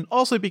consolidation.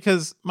 Also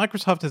because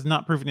Microsoft has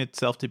not proven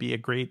itself to be a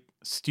great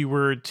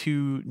steward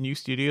to new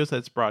studios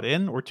that's brought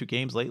in or to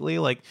games lately.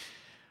 Like,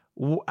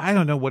 I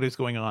don't know what is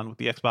going on with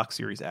the Xbox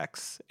Series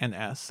X and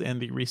S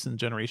and the recent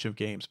generation of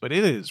games, but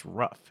it is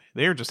rough.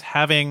 They're just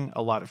having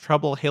a lot of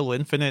trouble. Halo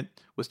Infinite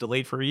was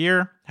delayed for a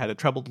year, had a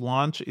troubled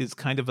launch, is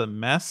kind of a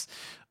mess.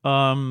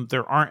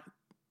 There aren't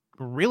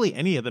really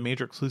any of the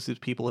major exclusives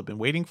people have been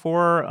waiting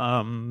for.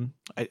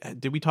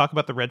 Did we talk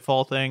about the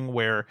Redfall thing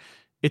where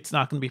it's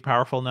not going to be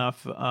powerful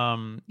enough?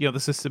 The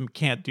system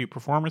can't do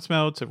performance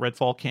mode, so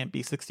Redfall can't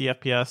be 60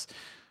 FPS.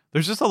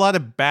 There's just a lot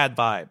of bad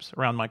vibes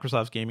around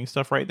Microsoft's gaming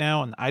stuff right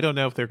now, and I don't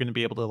know if they're going to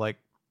be able to like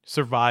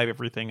survive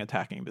everything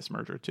attacking this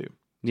merger too. So.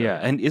 Yeah,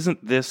 and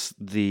isn't this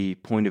the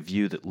point of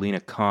view that Lena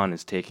Khan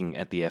is taking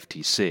at the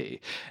FTC?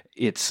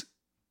 It's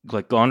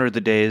like gone are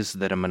the days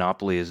that a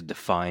monopoly is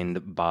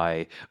defined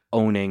by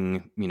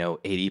owning,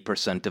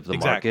 80% of the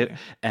market,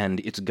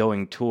 and it's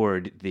going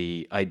toward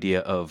the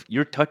idea of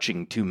you're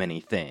touching too many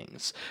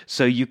things.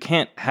 So you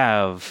can't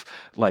have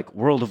like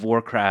World of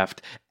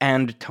Warcraft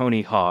and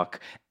Tony Hawk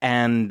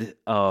and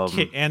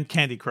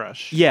Candy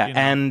Crush. Yeah,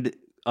 and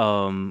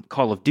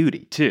Call of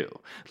Duty too.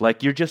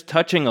 Like, you're just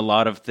touching a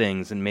lot of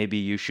things, and maybe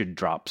you should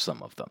drop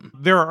some of them.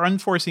 There are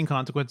unforeseen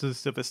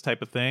consequences to this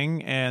type of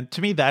thing, and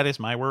to me, that is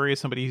my worry as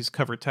somebody who's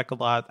covered tech a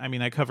lot. I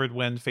mean, I covered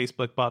when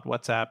Facebook bought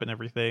WhatsApp and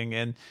everything,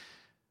 and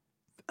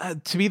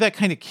to me, that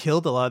kind of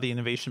killed a lot of the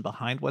innovation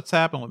behind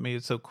WhatsApp and what made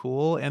it so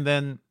cool. And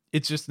then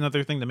it's just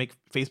another thing to make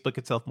Facebook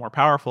itself more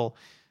powerful.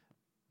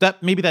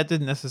 That maybe that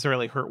didn't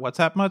necessarily hurt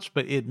WhatsApp much,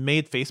 but it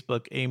made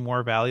Facebook a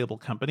more valuable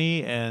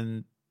company,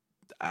 and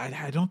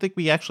I don't think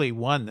we actually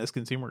won as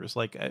consumers,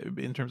 like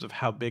in terms of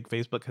how big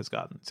Facebook has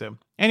gotten. So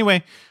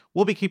anyway,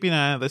 we'll be keeping an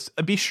eye on this.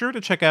 Be sure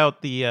to check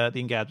out the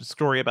Engadget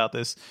story about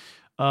this.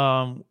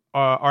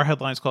 Our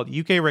headline is called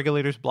 "UK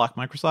Regulators Block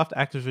Microsoft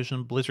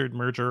Activision Blizzard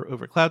Merger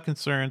Over Cloud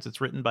Concerns." It's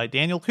written by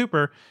Daniel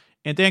Cooper.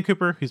 And Dan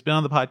Cooper, who's been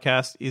on the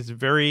podcast, is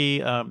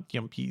very,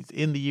 he's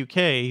in the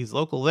UK, he's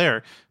local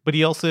there, but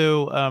he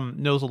also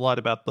knows a lot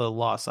about the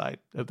law side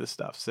of this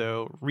stuff.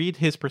 So read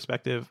his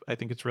perspective. I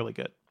think it's really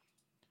good.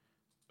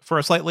 For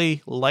a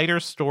slightly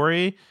lighter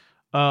story,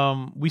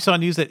 we saw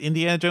news that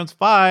Indiana Jones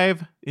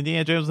 5,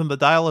 Indiana Jones and the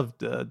Dial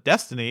of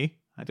Destiny,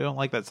 I don't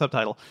like that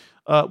subtitle,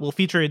 will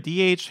feature a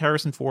de-aged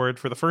Harrison Ford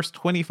for the first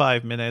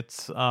 25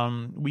 minutes.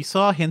 We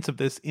saw hints of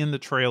this in the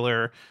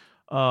trailer.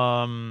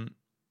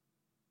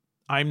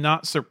 I'm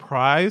not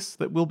surprised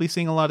that we'll be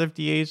seeing a lot of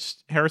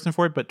de-aged Harrison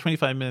Ford, but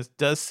 25 minutes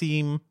does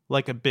seem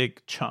like a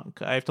big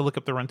chunk. I have to look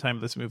up the runtime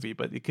of this movie,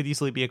 but it could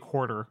easily be a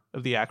quarter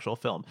of the actual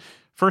film.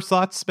 First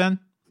thoughts, Ben?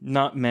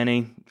 Not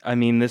many. I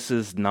mean, this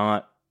is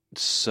not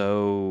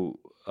so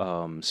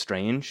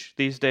strange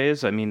these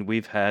days. I mean,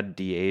 we've had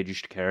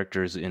de-aged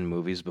characters in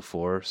movies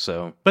before,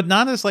 so... But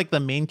not as like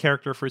the main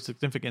character for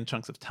significant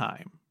chunks of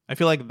time. I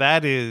feel like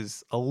that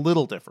is a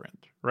little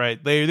different, right?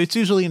 It's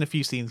usually in a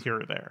few scenes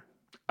here or there.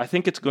 I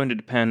think it's going to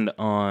depend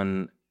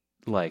on,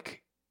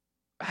 like,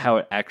 how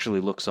it actually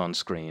looks on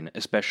screen,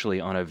 especially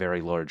on a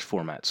very large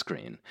format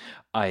screen.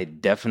 I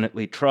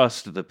definitely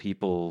trust the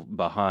people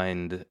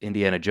behind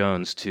Indiana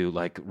Jones to,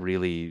 like,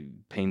 really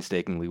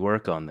painstakingly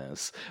work on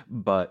this.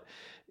 But,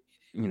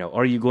 you know,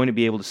 are you going to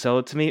be able to sell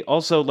it to me?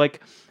 Also,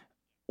 like,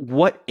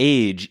 what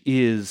age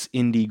is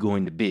Indy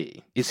going to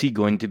be? Is he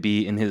going to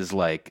be in his,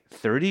 like,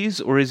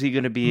 30s, or is he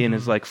going to be in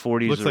his, like,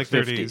 40s Looks or like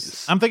 50s?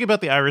 30s. I'm thinking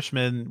about The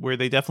Irishman, where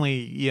they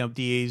definitely,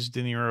 de-aged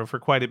De Niro for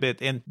quite a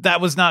bit, and that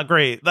was not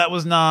great. That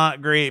was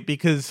not great,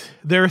 because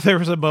there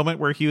was a moment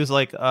where he was,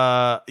 like,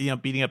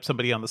 beating up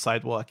somebody on the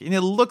sidewalk, and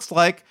it looks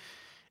like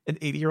an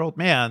 80-year-old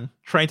man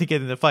trying to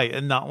get in a fight,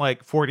 and not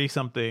like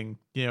 40-something,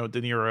 De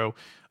Niro.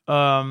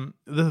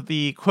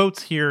 The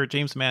quotes here,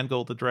 James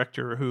Mangold, the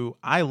director, who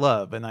I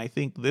love, and I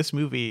think this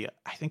movie,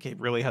 I think it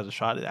really has a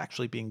shot at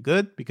actually being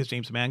good, because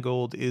James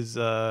Mangold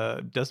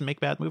doesn't make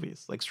bad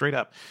movies, like straight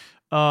up.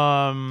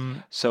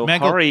 So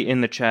Mangold, Hari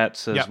in the chat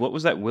says, yeah. What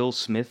was that Will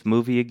Smith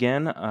movie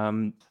again?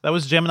 That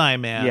was Gemini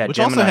Man, yeah, which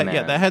Gemini also had, Man.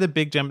 yeah, that had a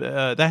big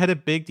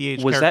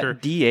de-aged Was character.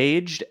 that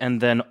de-aged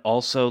and then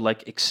also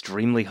like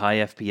extremely high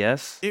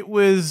FPS? It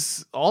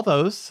was all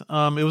those.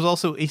 It was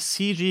also a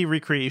CG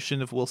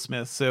recreation of Will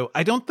Smith. So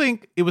I don't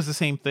think it was the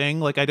same thing.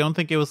 Like, I don't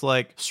think it was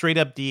like straight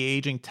up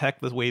de-aging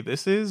tech the way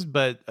this is.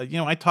 But,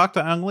 I talked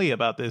to Ang Lee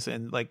about this,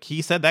 and like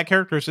he said that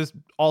character is just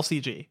all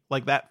CG.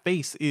 Like, that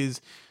face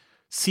is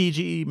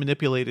CG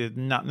manipulated,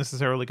 not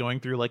necessarily going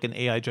through like an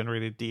AI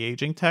generated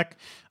de-aging tech.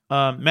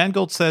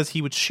 Mangold says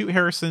he would shoot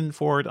Harrison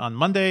Ford on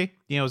Monday.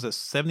 As a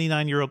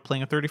 79-year-old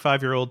playing a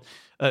 35-year-old.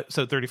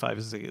 So 35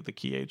 is the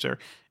key age there.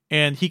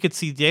 And he could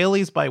see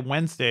dailies by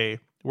Wednesday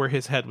where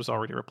his head was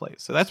already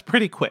replaced. So that's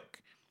pretty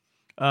quick.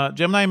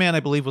 Gemini Man, I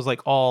believe, was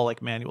like all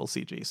like manual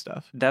CG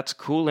stuff. That's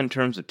cool in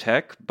terms of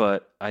tech,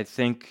 but I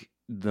think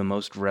the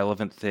most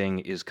relevant thing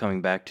is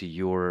coming back to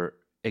your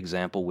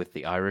example with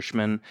The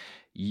Irishman.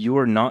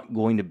 You're not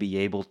going to be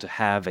able to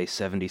have a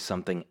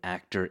 70-something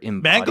actor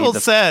embody Mangold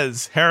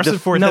says Harrison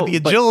Ford had the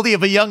agility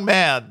of a young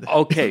man.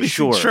 Okay,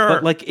 sure.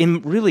 But like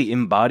really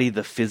embody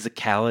the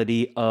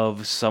physicality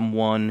of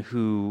someone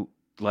who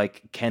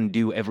like can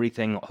do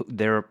everything.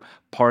 Their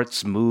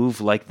parts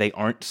move like they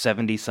aren't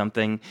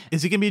 70-something.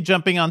 Is he going to be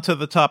jumping onto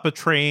the top of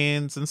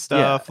trains and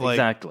stuff? Yeah,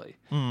 exactly.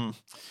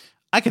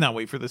 I cannot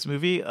wait for this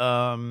movie.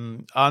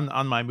 On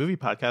my movie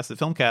podcast, the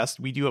Filmcast,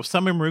 we do a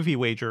summer movie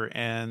wager,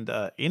 and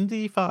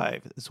Indy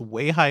 5 is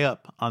way high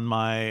up on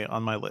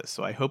my list.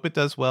 So I hope it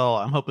does well.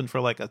 I'm hoping for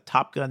like a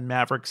Top Gun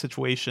Maverick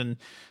situation.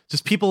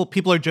 Just people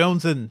are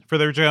jonesing for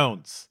their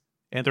Jones,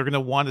 and they're going to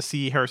want to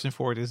see Harrison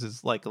Ford as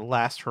his like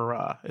last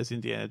hurrah as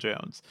Indiana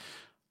Jones.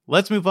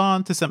 Let's move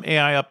on to some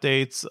AI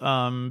updates.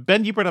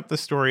 Ben, you brought up the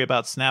story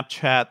about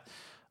Snapchat.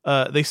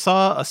 They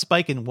saw a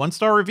spike in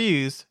 1-star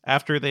reviews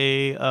after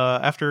they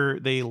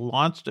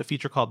launched a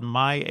feature called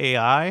My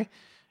AI,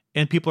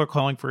 and people are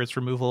calling for its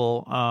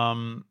removal.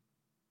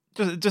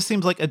 It just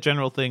seems like a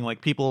general thing.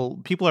 Like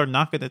people are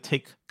not going to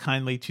take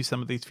kindly to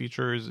some of these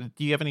features.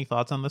 Do you have any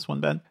thoughts on this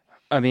one, Ben?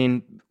 I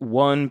mean,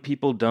 one,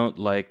 people don't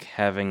like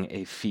having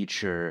a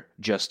feature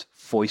just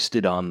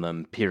foisted on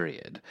them,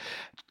 period.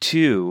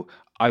 Two,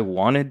 I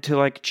wanted to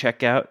like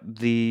check out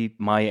the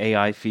My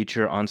AI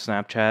feature on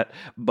Snapchat,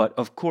 but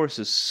of course,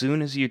 as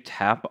soon as you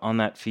tap on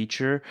that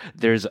feature,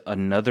 there's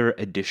another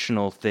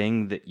additional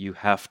thing that you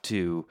have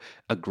to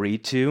agree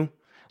to,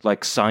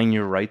 like sign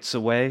your rights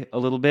away a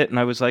little bit. And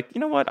I was like, you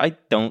know what? I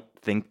don't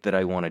think that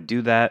I want to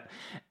do that.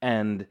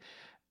 And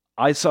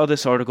I saw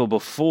this article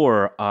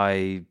before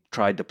I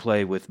tried to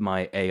play with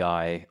my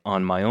AI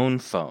on my own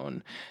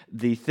phone.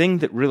 The thing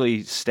that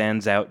really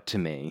stands out to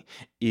me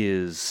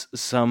is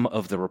some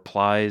of the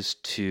replies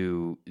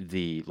to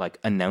the like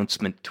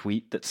announcement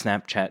tweet that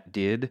Snapchat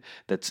did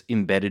that's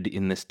embedded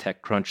in this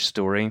TechCrunch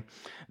story.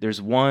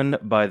 There's one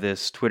by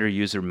this Twitter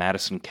user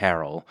Madison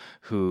Carroll,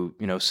 who,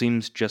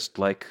 seems just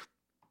like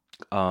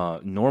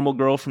normal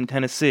girl from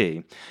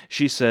Tennessee.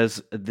 She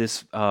says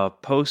this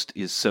post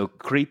is so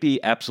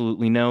creepy,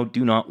 absolutely no,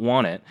 do not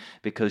want it,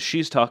 because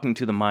she's talking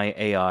to the My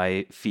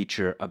AI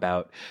feature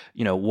about,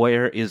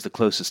 where is the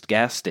closest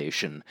gas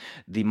station.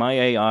 The My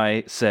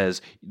AI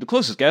says, the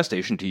closest gas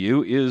station to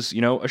you is,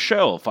 a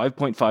Shell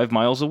 5.5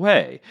 miles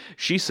away.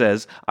 She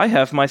says, I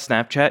have my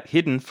Snapchat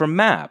hidden from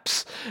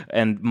maps.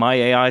 And My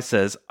AI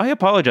says, I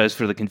apologize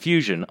for the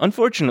confusion.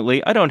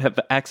 Unfortunately, I don't have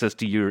access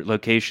to your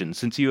location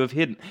since you have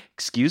hidden.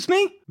 Excuse me?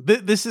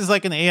 This is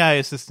like an AI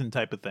assistant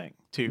type of thing,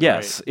 too.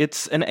 Yes, right?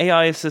 It's an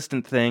AI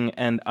assistant thing,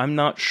 and I'm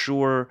not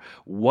sure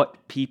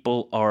what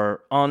people are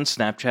on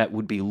Snapchat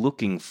would be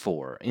looking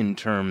for in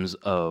terms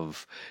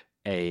of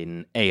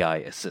an AI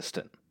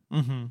assistant.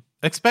 Mm-hmm.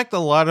 Expect a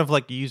lot of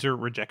like user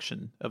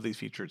rejection of these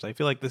features. I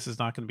feel like this is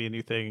not going to be a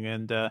new thing.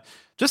 And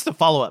just to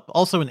follow up,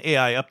 also an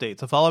AI update,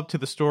 to follow up to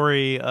the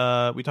story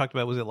we talked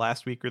about, was it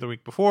last week or the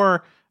week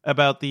before,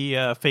 about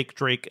the fake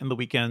Drake and the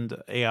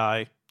Weeknd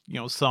AI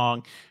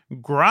song.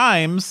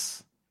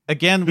 Grimes,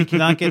 again, we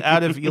cannot get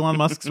out of Elon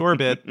Musk's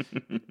orbit.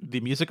 The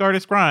music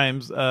artist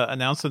Grimes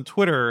announced on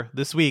Twitter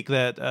this week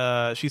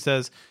that she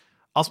says,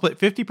 I'll split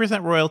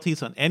 50%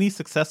 royalties on any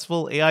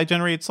successful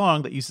AI-generated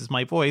song that uses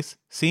my voice.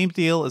 Same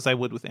deal as I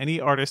would with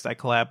any artist I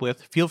collab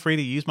with. Feel free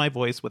to use my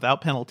voice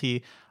without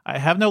penalty. I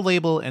have no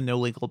label and no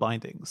legal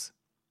bindings.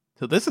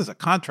 So this is a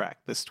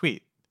contract, this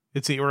tweet.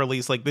 Or at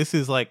least like this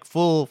is like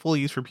full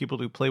use for people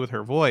to play with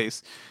her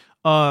voice.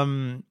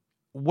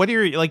 What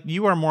are your, like,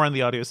 you are more on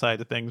the audio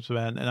side of things,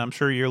 Ben, and I'm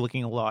sure you're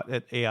looking a lot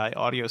at AI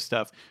audio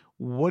stuff.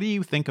 What do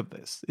you think of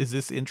this? Is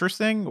this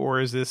interesting,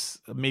 or is this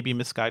maybe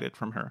misguided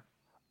from her?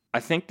 I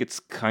think it's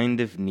kind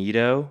of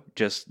neato,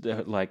 just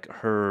like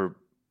her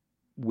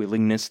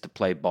willingness to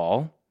play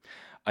ball.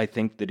 I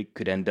think that it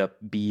could end up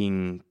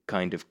being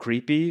kind of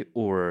creepy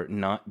or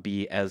not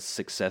be as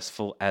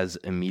successful as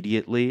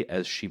immediately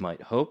as she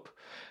might hope.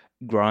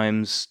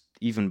 Grimes,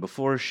 even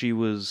before she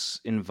was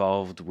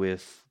involved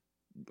with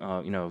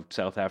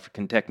South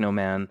African techno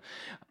man,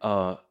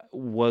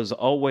 was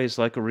always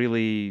like a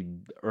really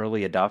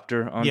early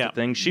adopter onto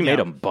things. She made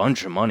a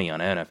bunch of money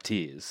on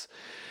NFTs.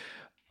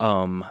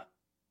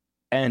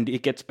 And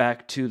it gets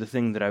back to the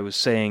thing that I was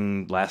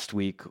saying last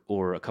week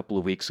or a couple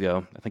of weeks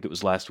ago. I think it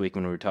was last week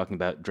when we were talking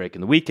about Drake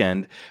and the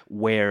Weeknd,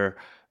 where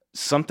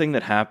something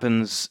that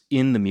happens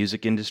in the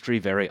music industry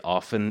very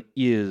often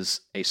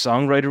is a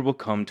songwriter will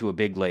come to a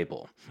big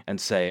label and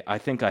say, I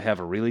think I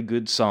have a really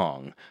good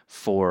song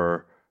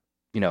for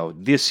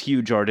this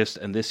huge artist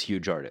and this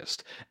huge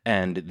artist.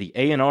 And the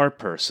A&R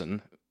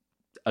person,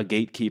 a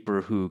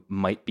gatekeeper who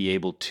might be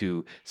able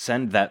to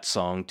send that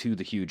song to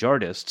the huge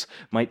artists,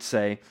 might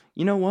say,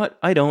 you know what,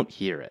 I don't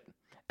hear it,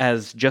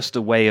 as just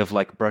a way of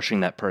like brushing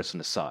that person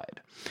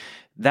aside.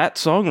 That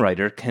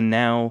songwriter can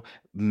now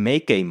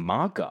make a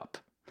mock-up.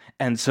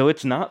 And so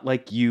it's not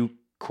like you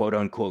quote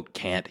unquote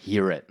can't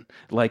hear it.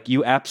 Like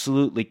you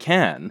absolutely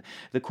can.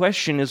 The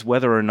question is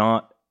whether or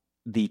not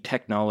the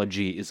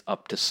technology is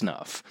up to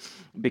snuff.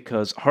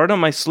 Because Heart on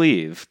My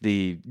Sleeve,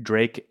 the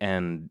Drake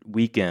and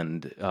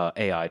Weeknd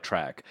AI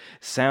track,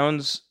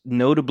 sounds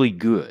notably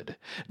good.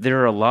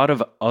 There are a lot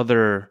of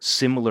other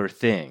similar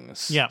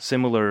things. Yeah.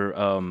 Similar,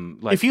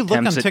 like... If you look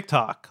on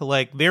TikTok,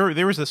 like,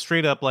 there was a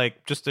straight up,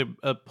 like, just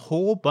a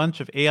whole bunch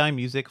of AI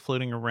music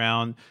floating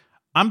around.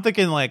 I'm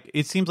thinking, like,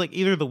 it seems like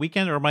either The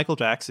Weeknd or Michael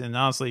Jackson.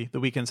 Honestly,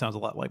 The Weeknd sounds a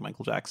lot like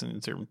Michael Jackson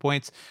in certain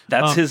points.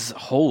 That's his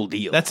whole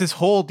deal. That's his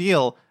whole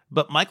deal.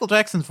 But Michael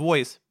Jackson's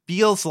voice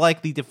feels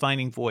like the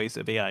defining voice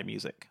of AI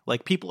music.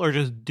 Like, people are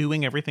just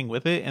doing everything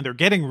with it, and they're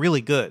getting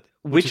really good.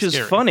 Which is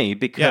funny,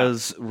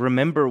 because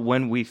remember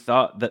when we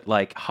thought that,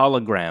 like,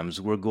 holograms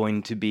were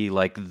going to be,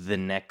 like, the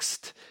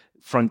next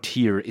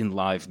frontier in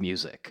live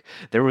music?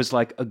 There was,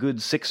 like, a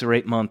good 6 or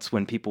 8 months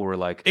when people were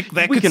like,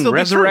 we can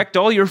resurrect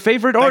all your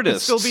favorite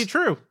artists. That could still be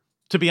true.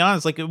 To be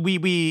honest, like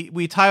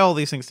we tie all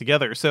these things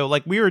together. So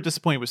like we were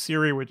disappointed with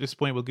Siri, we're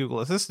disappointed with Google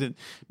Assistant.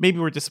 Maybe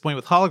we're disappointed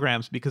with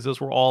holograms because those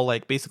were all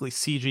like basically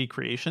CG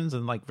creations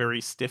and like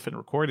very stiff and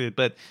recorded.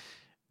 But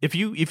if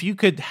you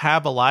could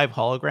have a live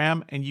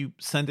hologram and you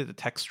send it a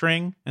text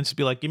string and just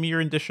be like, give me your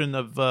rendition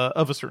of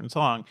a certain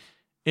song,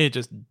 it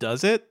just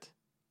does it.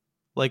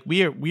 Like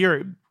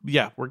we're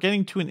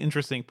getting to an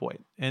interesting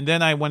point. And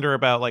then I wonder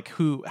about like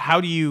how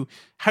do you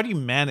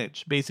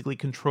manage basically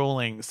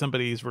controlling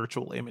somebody's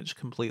virtual image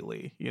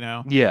completely, you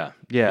know? Yeah.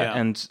 Yeah.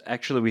 And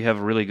actually, we have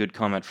a really good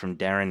comment from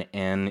Darren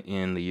N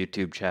in the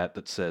YouTube chat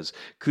that says,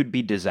 could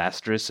be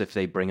disastrous if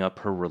they bring up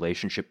her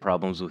relationship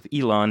problems with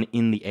Elon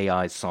in the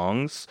AI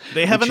songs.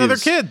 They have another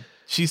kid.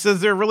 She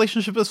says their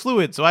relationship is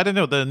fluid. So I don't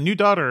know. The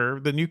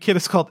new kid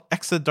is called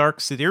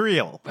Exadark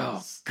Sidereal.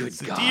 Oh, good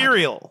God.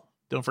 Sidereal.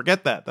 Don't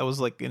forget that. That was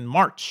like in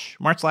March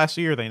last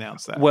year they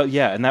announced that. Well,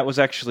 yeah, and that was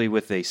actually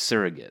with a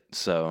surrogate,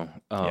 so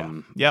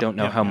don't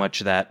know how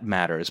much that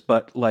matters.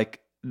 But like,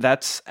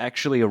 that's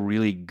actually a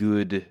really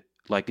good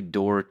like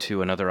door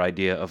to another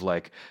idea of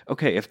like,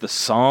 okay, if the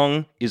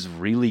song is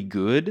really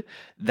good,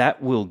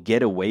 that will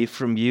get away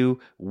from you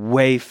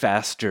way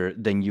faster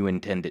than you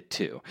intend it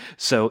to.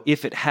 So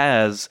if it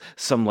has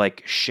some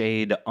like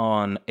shade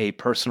on a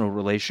personal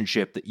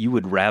relationship that you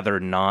would rather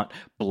not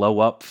blow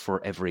up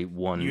for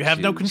everyone you have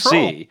to no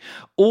control. See,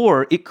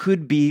 or it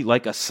could be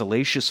like a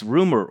salacious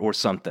rumor or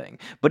something.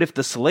 But if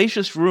the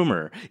salacious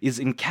rumor is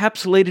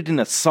encapsulated in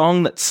a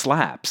song that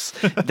slaps,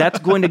 that's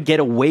going to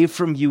get away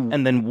from you.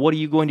 And then what are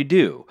you going to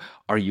do?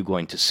 Are you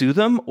going to sue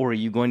them, or are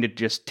you going to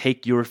just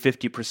take your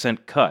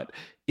 50% cut?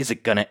 Is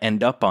it going to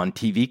end up on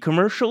TV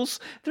commercials?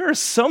 There are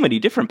so many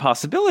different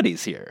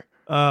possibilities here.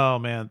 Oh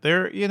man,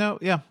 we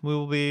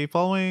will be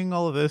following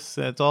all of this.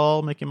 It's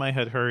all making my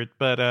head hurt.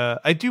 But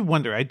I do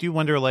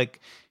wonder, like,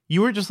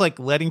 you were just like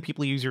letting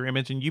people use your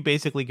image and you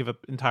basically give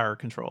up entire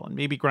control. And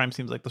maybe Grimes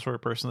seems like the sort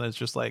of person that's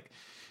just like,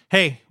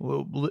 hey,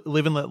 we'll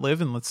live and let live,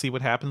 and let's see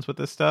what happens with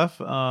this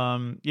stuff.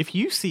 If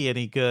you see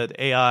any good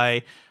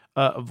AI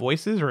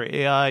voices or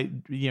AI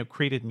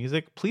created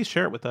music, please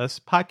share it with us.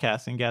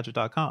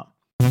 Podcast@engadget.com.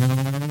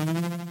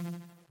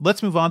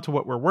 Let's move on to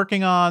what we're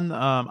working on.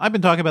 I've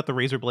been talking about the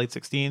Razer Blade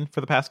 16 for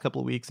the past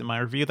couple of weeks, and my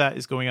review of that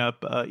is going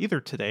up either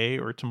today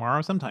or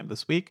tomorrow, sometime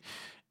this week.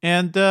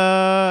 And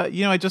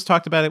I just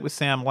talked about it with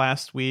Sam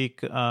last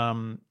week.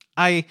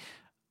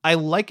 I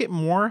like it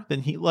more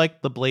than he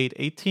liked the Blade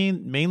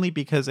 18, mainly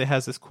because it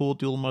has this cool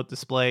dual mode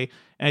display.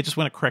 And I just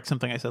want to correct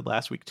something I said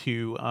last week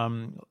too.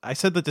 I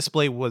said the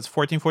display was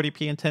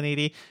 1440p and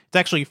 1080. It's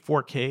actually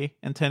 4K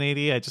and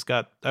 1080. I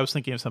was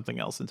thinking of something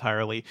else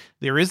entirely.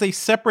 There is a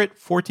separate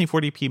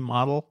 1440p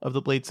model of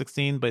the Blade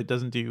 16, but it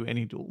doesn't do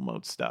any dual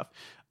mode stuff.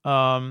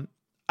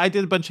 I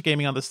did a bunch of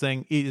gaming on this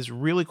thing. It is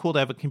really cool to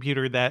have a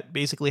computer that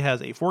basically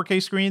has a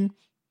 4K screen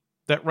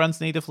that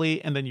runs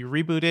natively, and then you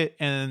reboot it,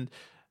 and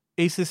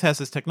ASUS has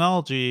this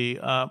technology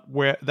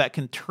where that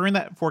can turn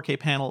that 4K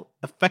panel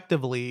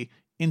effectively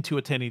into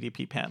a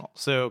 1080p panel.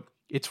 So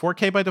it's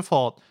 4K by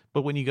default,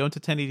 but when you go into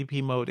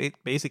 1080p mode, it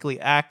basically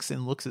acts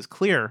and looks as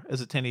clear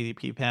as a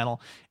 1080p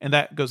panel, and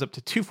that goes up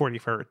to 240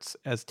 hertz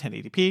as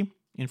 1080p.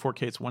 In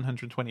 4K, it's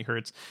 120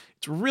 hertz.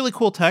 It's really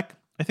cool tech.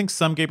 I think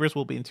some gamers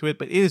will be into it,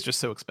 but it is just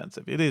so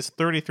expensive. It is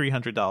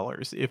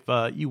 $3,300 if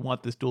you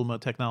want this dual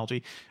mode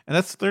technology, and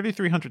that's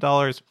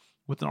 $3,300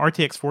 with an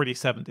RTX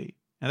 4070.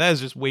 And that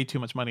is just way too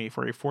much money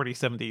for a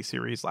 4070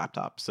 series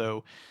laptop.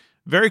 So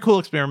very cool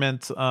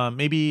experiment.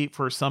 Maybe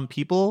for some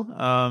people,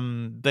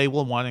 they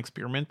will want to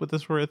experiment with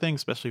this sort of thing,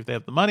 especially if they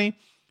have the money.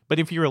 But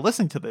if you're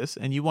listening to this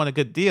and you want a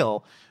good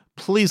deal,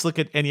 please look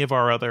at any of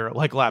our other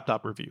like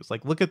laptop reviews.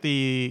 Like look at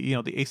the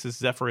Asus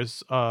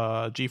Zephyrus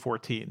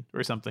G14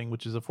 or something,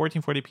 which is a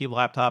 1440p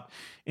laptop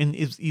and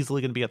is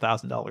easily going to be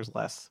 $1,000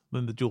 less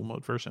than the dual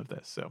mode version of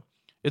this. So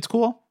it's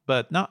cool,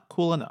 but not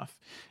cool enough.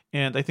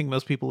 And I think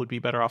most people would be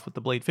better off with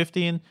the Blade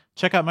 15.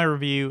 Check out my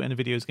review, and the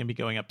video is going to be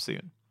going up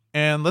soon.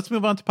 And let's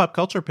move on to pop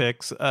culture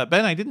picks.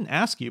 Ben, I didn't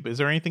ask you, but is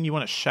there anything you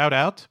want to shout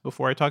out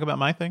before I talk about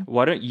my thing?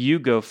 Why don't you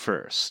go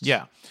first?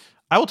 Yeah.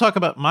 I will talk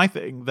about my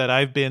thing that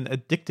I've been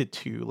addicted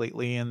to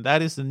lately, and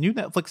that is the new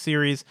Netflix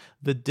series,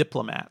 The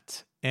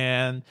Diplomat.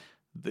 And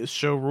this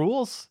show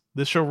rules.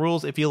 This show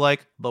rules if you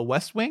like The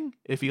West Wing,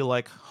 if you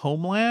like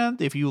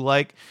Homeland, if you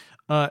like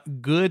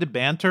good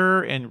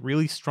banter and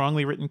really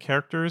strongly written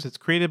characters. It's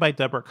created by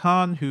Deborah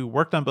Kahn, who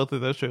worked on both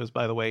of those shows,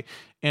 by the way.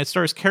 And it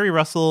stars Kerry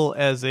Russell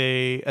as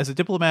a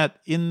diplomat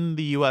in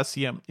the U.S.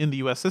 in the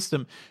U.S.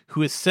 system,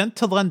 who is sent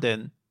to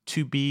London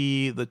to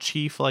be the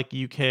chief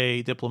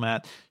UK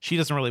diplomat. She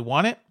doesn't really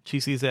want it. She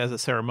sees it as a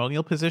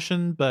ceremonial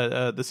position,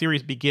 but the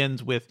series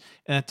begins with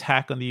an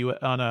attack on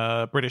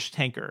a British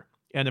tanker,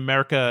 and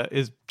America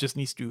just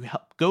needs to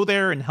go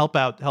there and help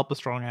a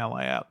strong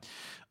ally out.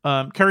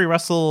 Kerry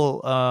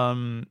Russell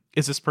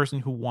is this person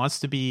who wants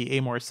to be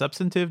a more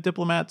substantive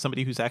diplomat,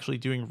 somebody who's actually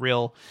doing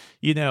real,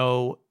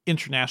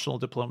 international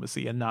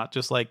diplomacy, and not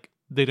just like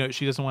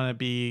she doesn't want to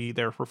be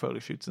there for photo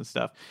shoots and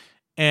stuff.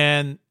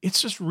 And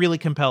it's just really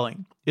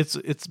compelling. It's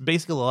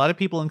basically a lot of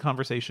people in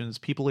conversations,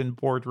 people in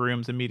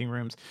boardrooms and meeting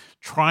rooms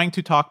trying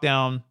to talk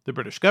down the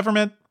British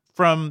government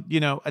from,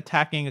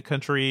 attacking a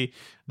country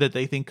that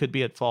they think could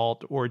be at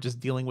fault, or just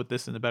dealing with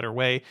this in a better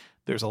way.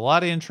 There's a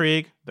lot of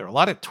intrigue. There are a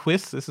lot of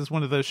twists. This is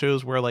one of those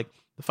shows where like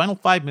the final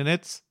 5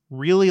 minutes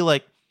really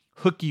like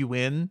hook you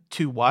in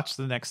to watch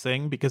the next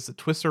thing because the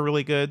twists are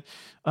really good.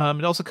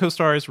 It also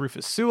co-stars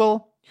Rufus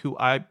Sewell, who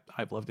I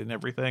I've loved in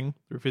everything.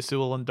 Rufus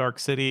Sewell in Dark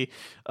City.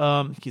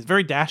 He's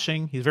very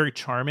dashing. He's very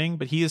charming,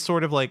 but he is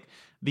sort of like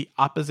the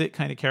opposite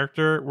kind of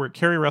character, where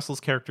Carrie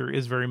Russell's character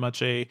is very much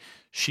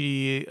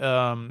she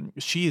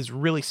is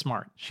really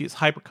smart. She is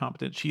hyper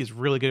competent. She is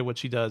really good at what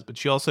she does, but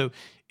she also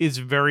is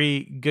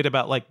very good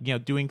about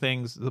doing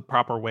things the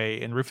proper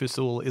way. And Rufus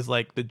Sewell is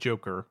like the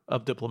Joker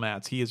of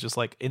diplomats. He is just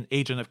like an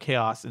agent of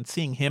chaos, and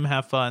seeing him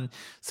have fun,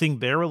 seeing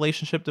their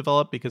relationship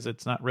develop, because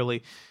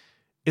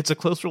it's a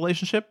close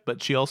relationship,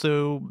 but she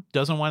also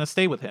doesn't want to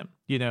stay with him,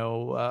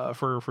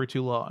 for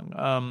too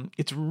long.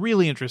 It's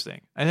really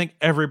interesting. I think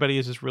everybody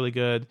is just really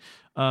good.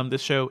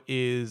 This show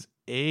is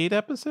 8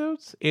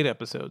 episodes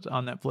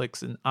on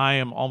Netflix, and I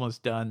am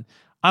almost done.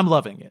 I'm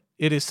loving it.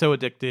 It is so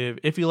addictive.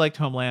 If you liked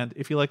Homeland,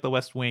 if you like The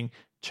West Wing,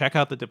 check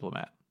out The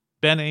Diplomat.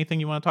 Ben, anything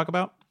you want to talk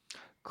about?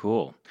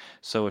 Cool.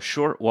 So a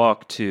short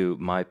walk to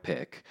my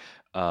pick.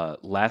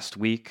 Last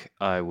week,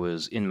 I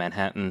was in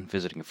Manhattan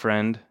visiting a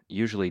friend.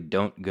 Usually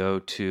don't go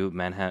to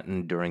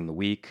Manhattan during the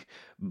week,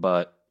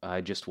 but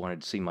I just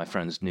wanted to see my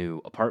friend's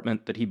new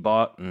apartment that he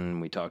bought,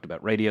 and we talked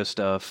about radio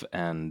stuff.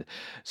 And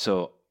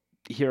so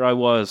here I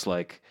was,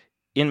 like,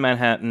 in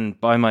Manhattan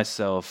by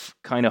myself,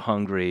 kind of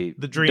hungry.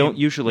 The dream. Don't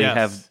usually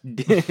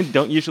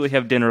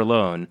have dinner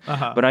alone,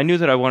 but I knew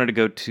that I wanted to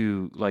go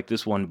to like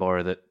this one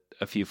bar that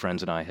a few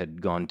friends and I had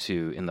gone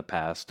to in the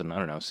past, and I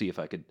don't know, see if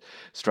I could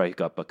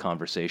strike up a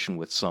conversation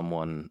with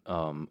someone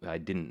I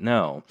didn't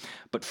know.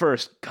 But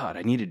first, God,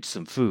 I needed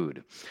some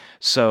food.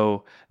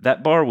 So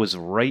that bar was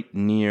right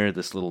near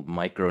this little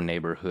micro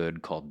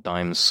neighborhood called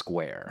Dime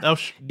Square.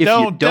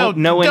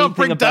 Don't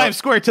bring Dime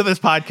Square to this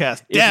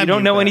podcast. If you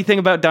don't know anything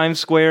about Dime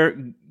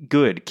Square,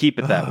 good, keep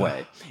it that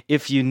way.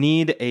 If you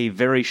need a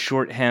very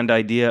shorthand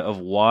idea of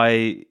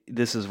why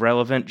this is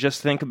relevant,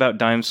 just think about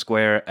Dime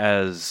Square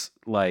as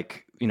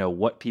like,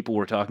 what people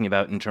were talking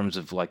about in terms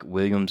of like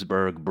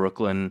Williamsburg,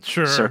 Brooklyn,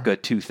 circa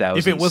 2007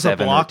 if it was a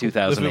block, or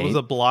 2008. If it was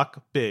a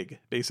block big,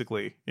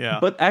 basically, yeah.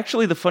 But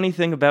actually, the funny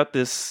thing about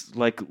this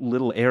like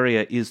little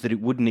area is that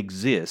it wouldn't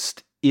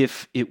exist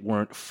if it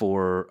weren't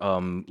for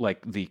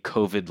like the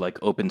COVID like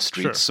open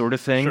streets sort of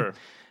thing. Sure.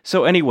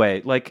 So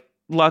anyway, like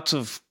lots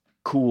of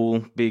cool,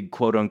 big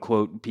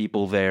quote-unquote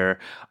people there.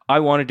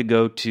 I wanted to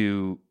go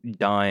to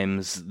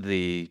Dimes,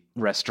 the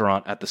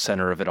restaurant at the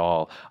center of it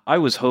all. I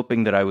was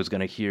hoping that I was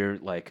going to hear,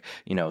 like,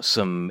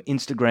 some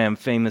Instagram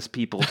famous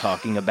people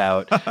talking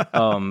about,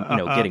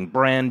 getting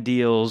brand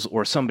deals,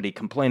 or somebody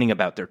complaining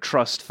about their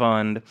trust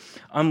fund.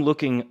 I'm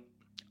looking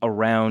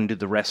around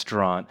the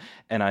restaurant,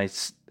 and I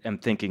am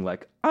thinking,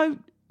 like, I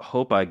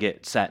hope I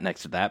get sat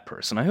next to that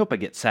person. I hope I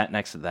get sat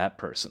next to that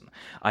person.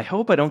 I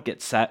hope I don't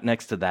get sat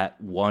next to that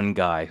one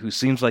guy who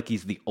seems like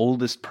he's the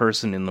oldest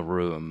person in the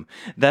room.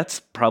 That's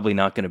probably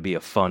not going to be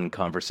a fun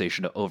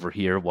conversation to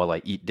overhear while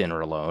I eat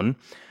dinner alone.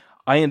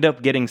 I end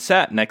up getting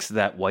sat next to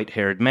that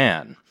white-haired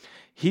man.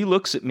 He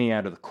looks at me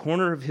out of the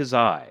corner of his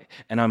eye,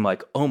 and I'm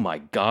like, oh my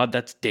God,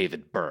 that's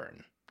David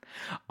Byrne.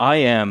 I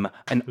am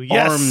an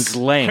arm's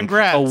length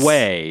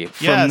away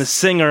from the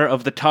singer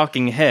of the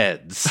Talking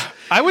Heads.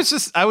 I was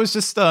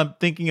just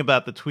thinking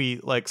about the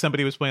tweet. Like,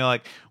 somebody was playing,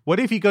 like, what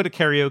if you go to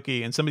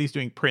karaoke and somebody's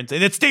doing Prince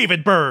and it's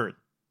David Byrne?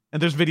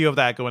 And there's video of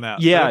that going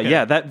out.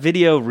 Yeah, that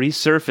video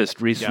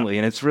resurfaced recently,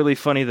 and it's really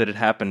funny that it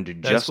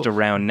happened just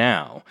around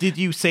now. Did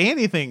you say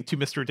anything to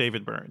Mr.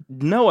 David Byrne?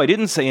 No, I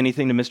didn't say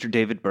anything to Mr.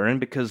 David Byrne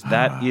because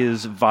that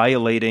is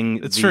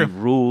violating the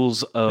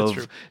rules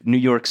of New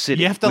York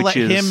City. You have to let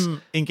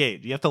him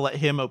engage. You have to let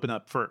him open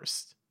up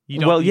first.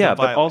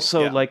 But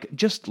also, like,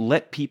 just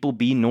let people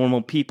be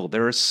normal people.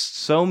 There are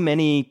so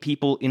many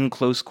people in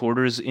close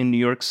quarters in New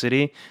York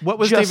City. What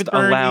was David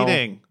Byrne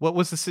eating? What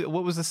was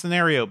the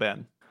scenario,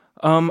 Ben?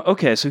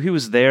 Okay, so he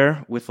was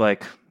there with,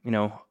 like,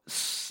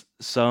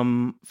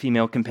 some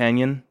female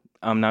companion.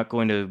 I'm not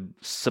going to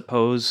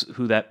suppose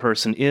who that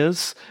person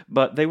is,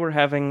 but they were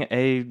having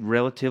a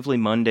relatively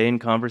mundane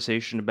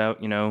conversation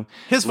about,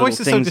 his voice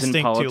is so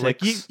distinct too. Like,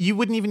 politics. you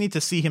wouldn't even need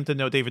to see him to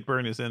know David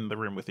Byrne is in the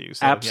room with you.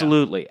 So,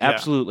 absolutely.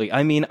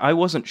 I mean, I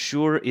wasn't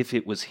sure if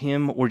it was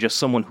him or just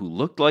someone who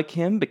looked like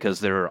him,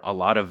 because there are a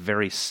lot of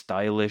very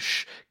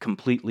stylish,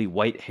 completely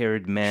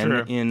white-haired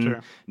men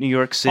in New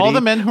York City. All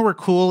the men who were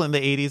cool in the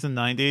 80s and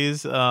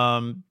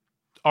 90s,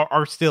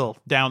 are still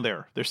down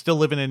there. They're still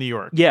living in New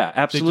York. Yeah,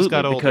 absolutely,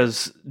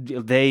 because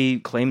they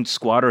claimed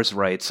squatters'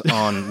 rights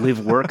on live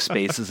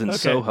workspaces in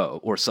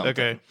Soho or something.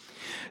 Okay.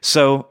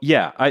 So,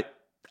 yeah,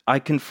 I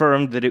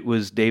confirmed that it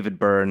was David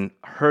Byrne,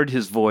 heard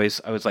his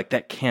voice. I was like,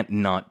 that can't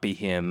not be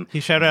him.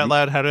 He shouted out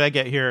loud, how did I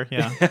get here?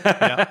 Yeah.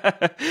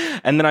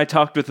 And then I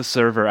talked with the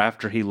server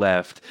after he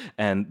left,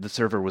 and the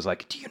server was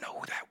like, do you know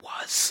who that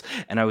was?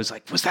 And I was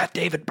like, was that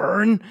David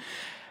Byrne?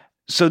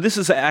 So this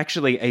is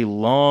actually a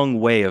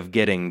long way of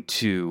getting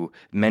to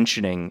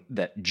mentioning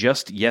that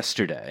just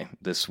yesterday,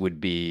 this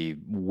would be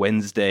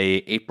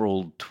Wednesday,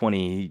 April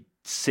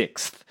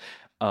 26th,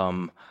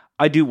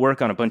 I do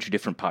work on a bunch of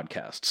different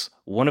podcasts.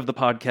 One of the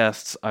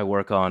podcasts I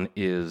work on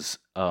is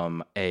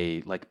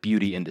a like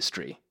beauty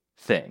industry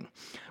thing.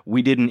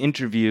 We did an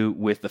interview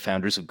with the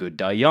founders of Good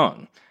Die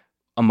Young.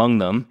 Among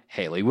them,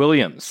 Hayley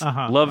Williams.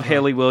 Love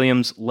Hayley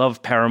Williams,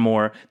 love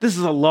Paramore. This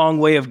is a long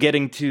way of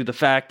getting to the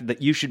fact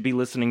that you should be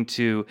listening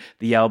to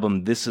the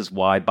album This Is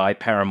Why by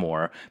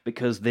Paramore,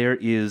 because there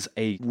is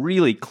a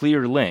really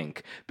clear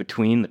link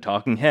between the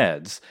Talking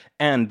Heads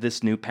and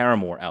this new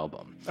Paramore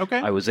album. Okay.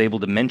 I was able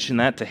to mention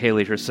that to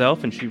Hayley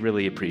herself, and she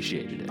really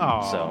appreciated it.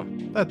 Oh, so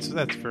that's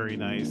very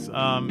nice.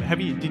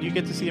 Did you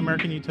get to see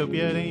American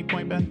Utopia at any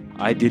point, Ben?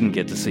 I didn't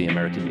get to see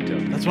American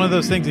Utopia. That's one of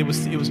those things. It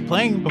was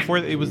playing before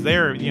it was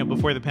there.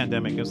 Before the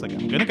pandemic. It was like,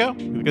 I'm gonna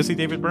go see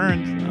David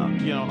Burns,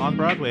 on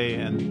Broadway,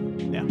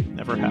 and yeah,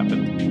 never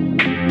happened.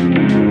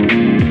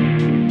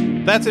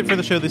 That's it for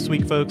the show this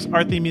week, folks.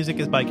 Our theme music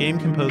is by game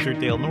composer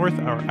Dale North.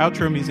 Our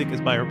outro music is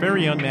by our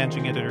very own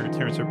managing editor,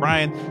 Terrence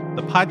O'Brien.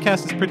 The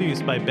podcast is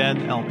produced by Ben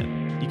Ellman.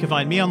 You can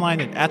find me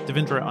online at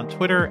Devindra on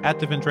Twitter, at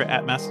Devindra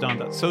at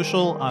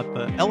Mastodon.social, at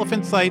the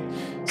Elephant site.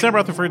 Sam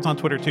Rutherford's on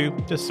Twitter too.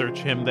 Just search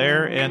him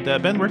there. And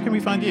Ben, where can we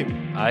find you?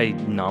 I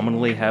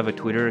nominally have a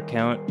Twitter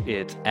account.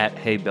 It's at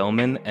Hey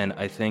Bellman, and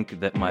I think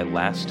that my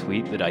last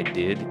tweet that I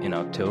did in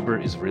October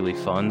is really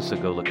fun, so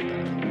go look at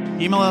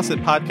that. Email us at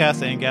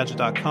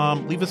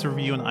podcast@engadget.com. Leave us a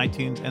review on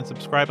iTunes and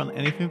subscribe on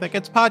anything that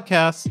gets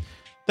podcasts.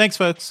 Thanks,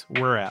 folks.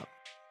 We're out.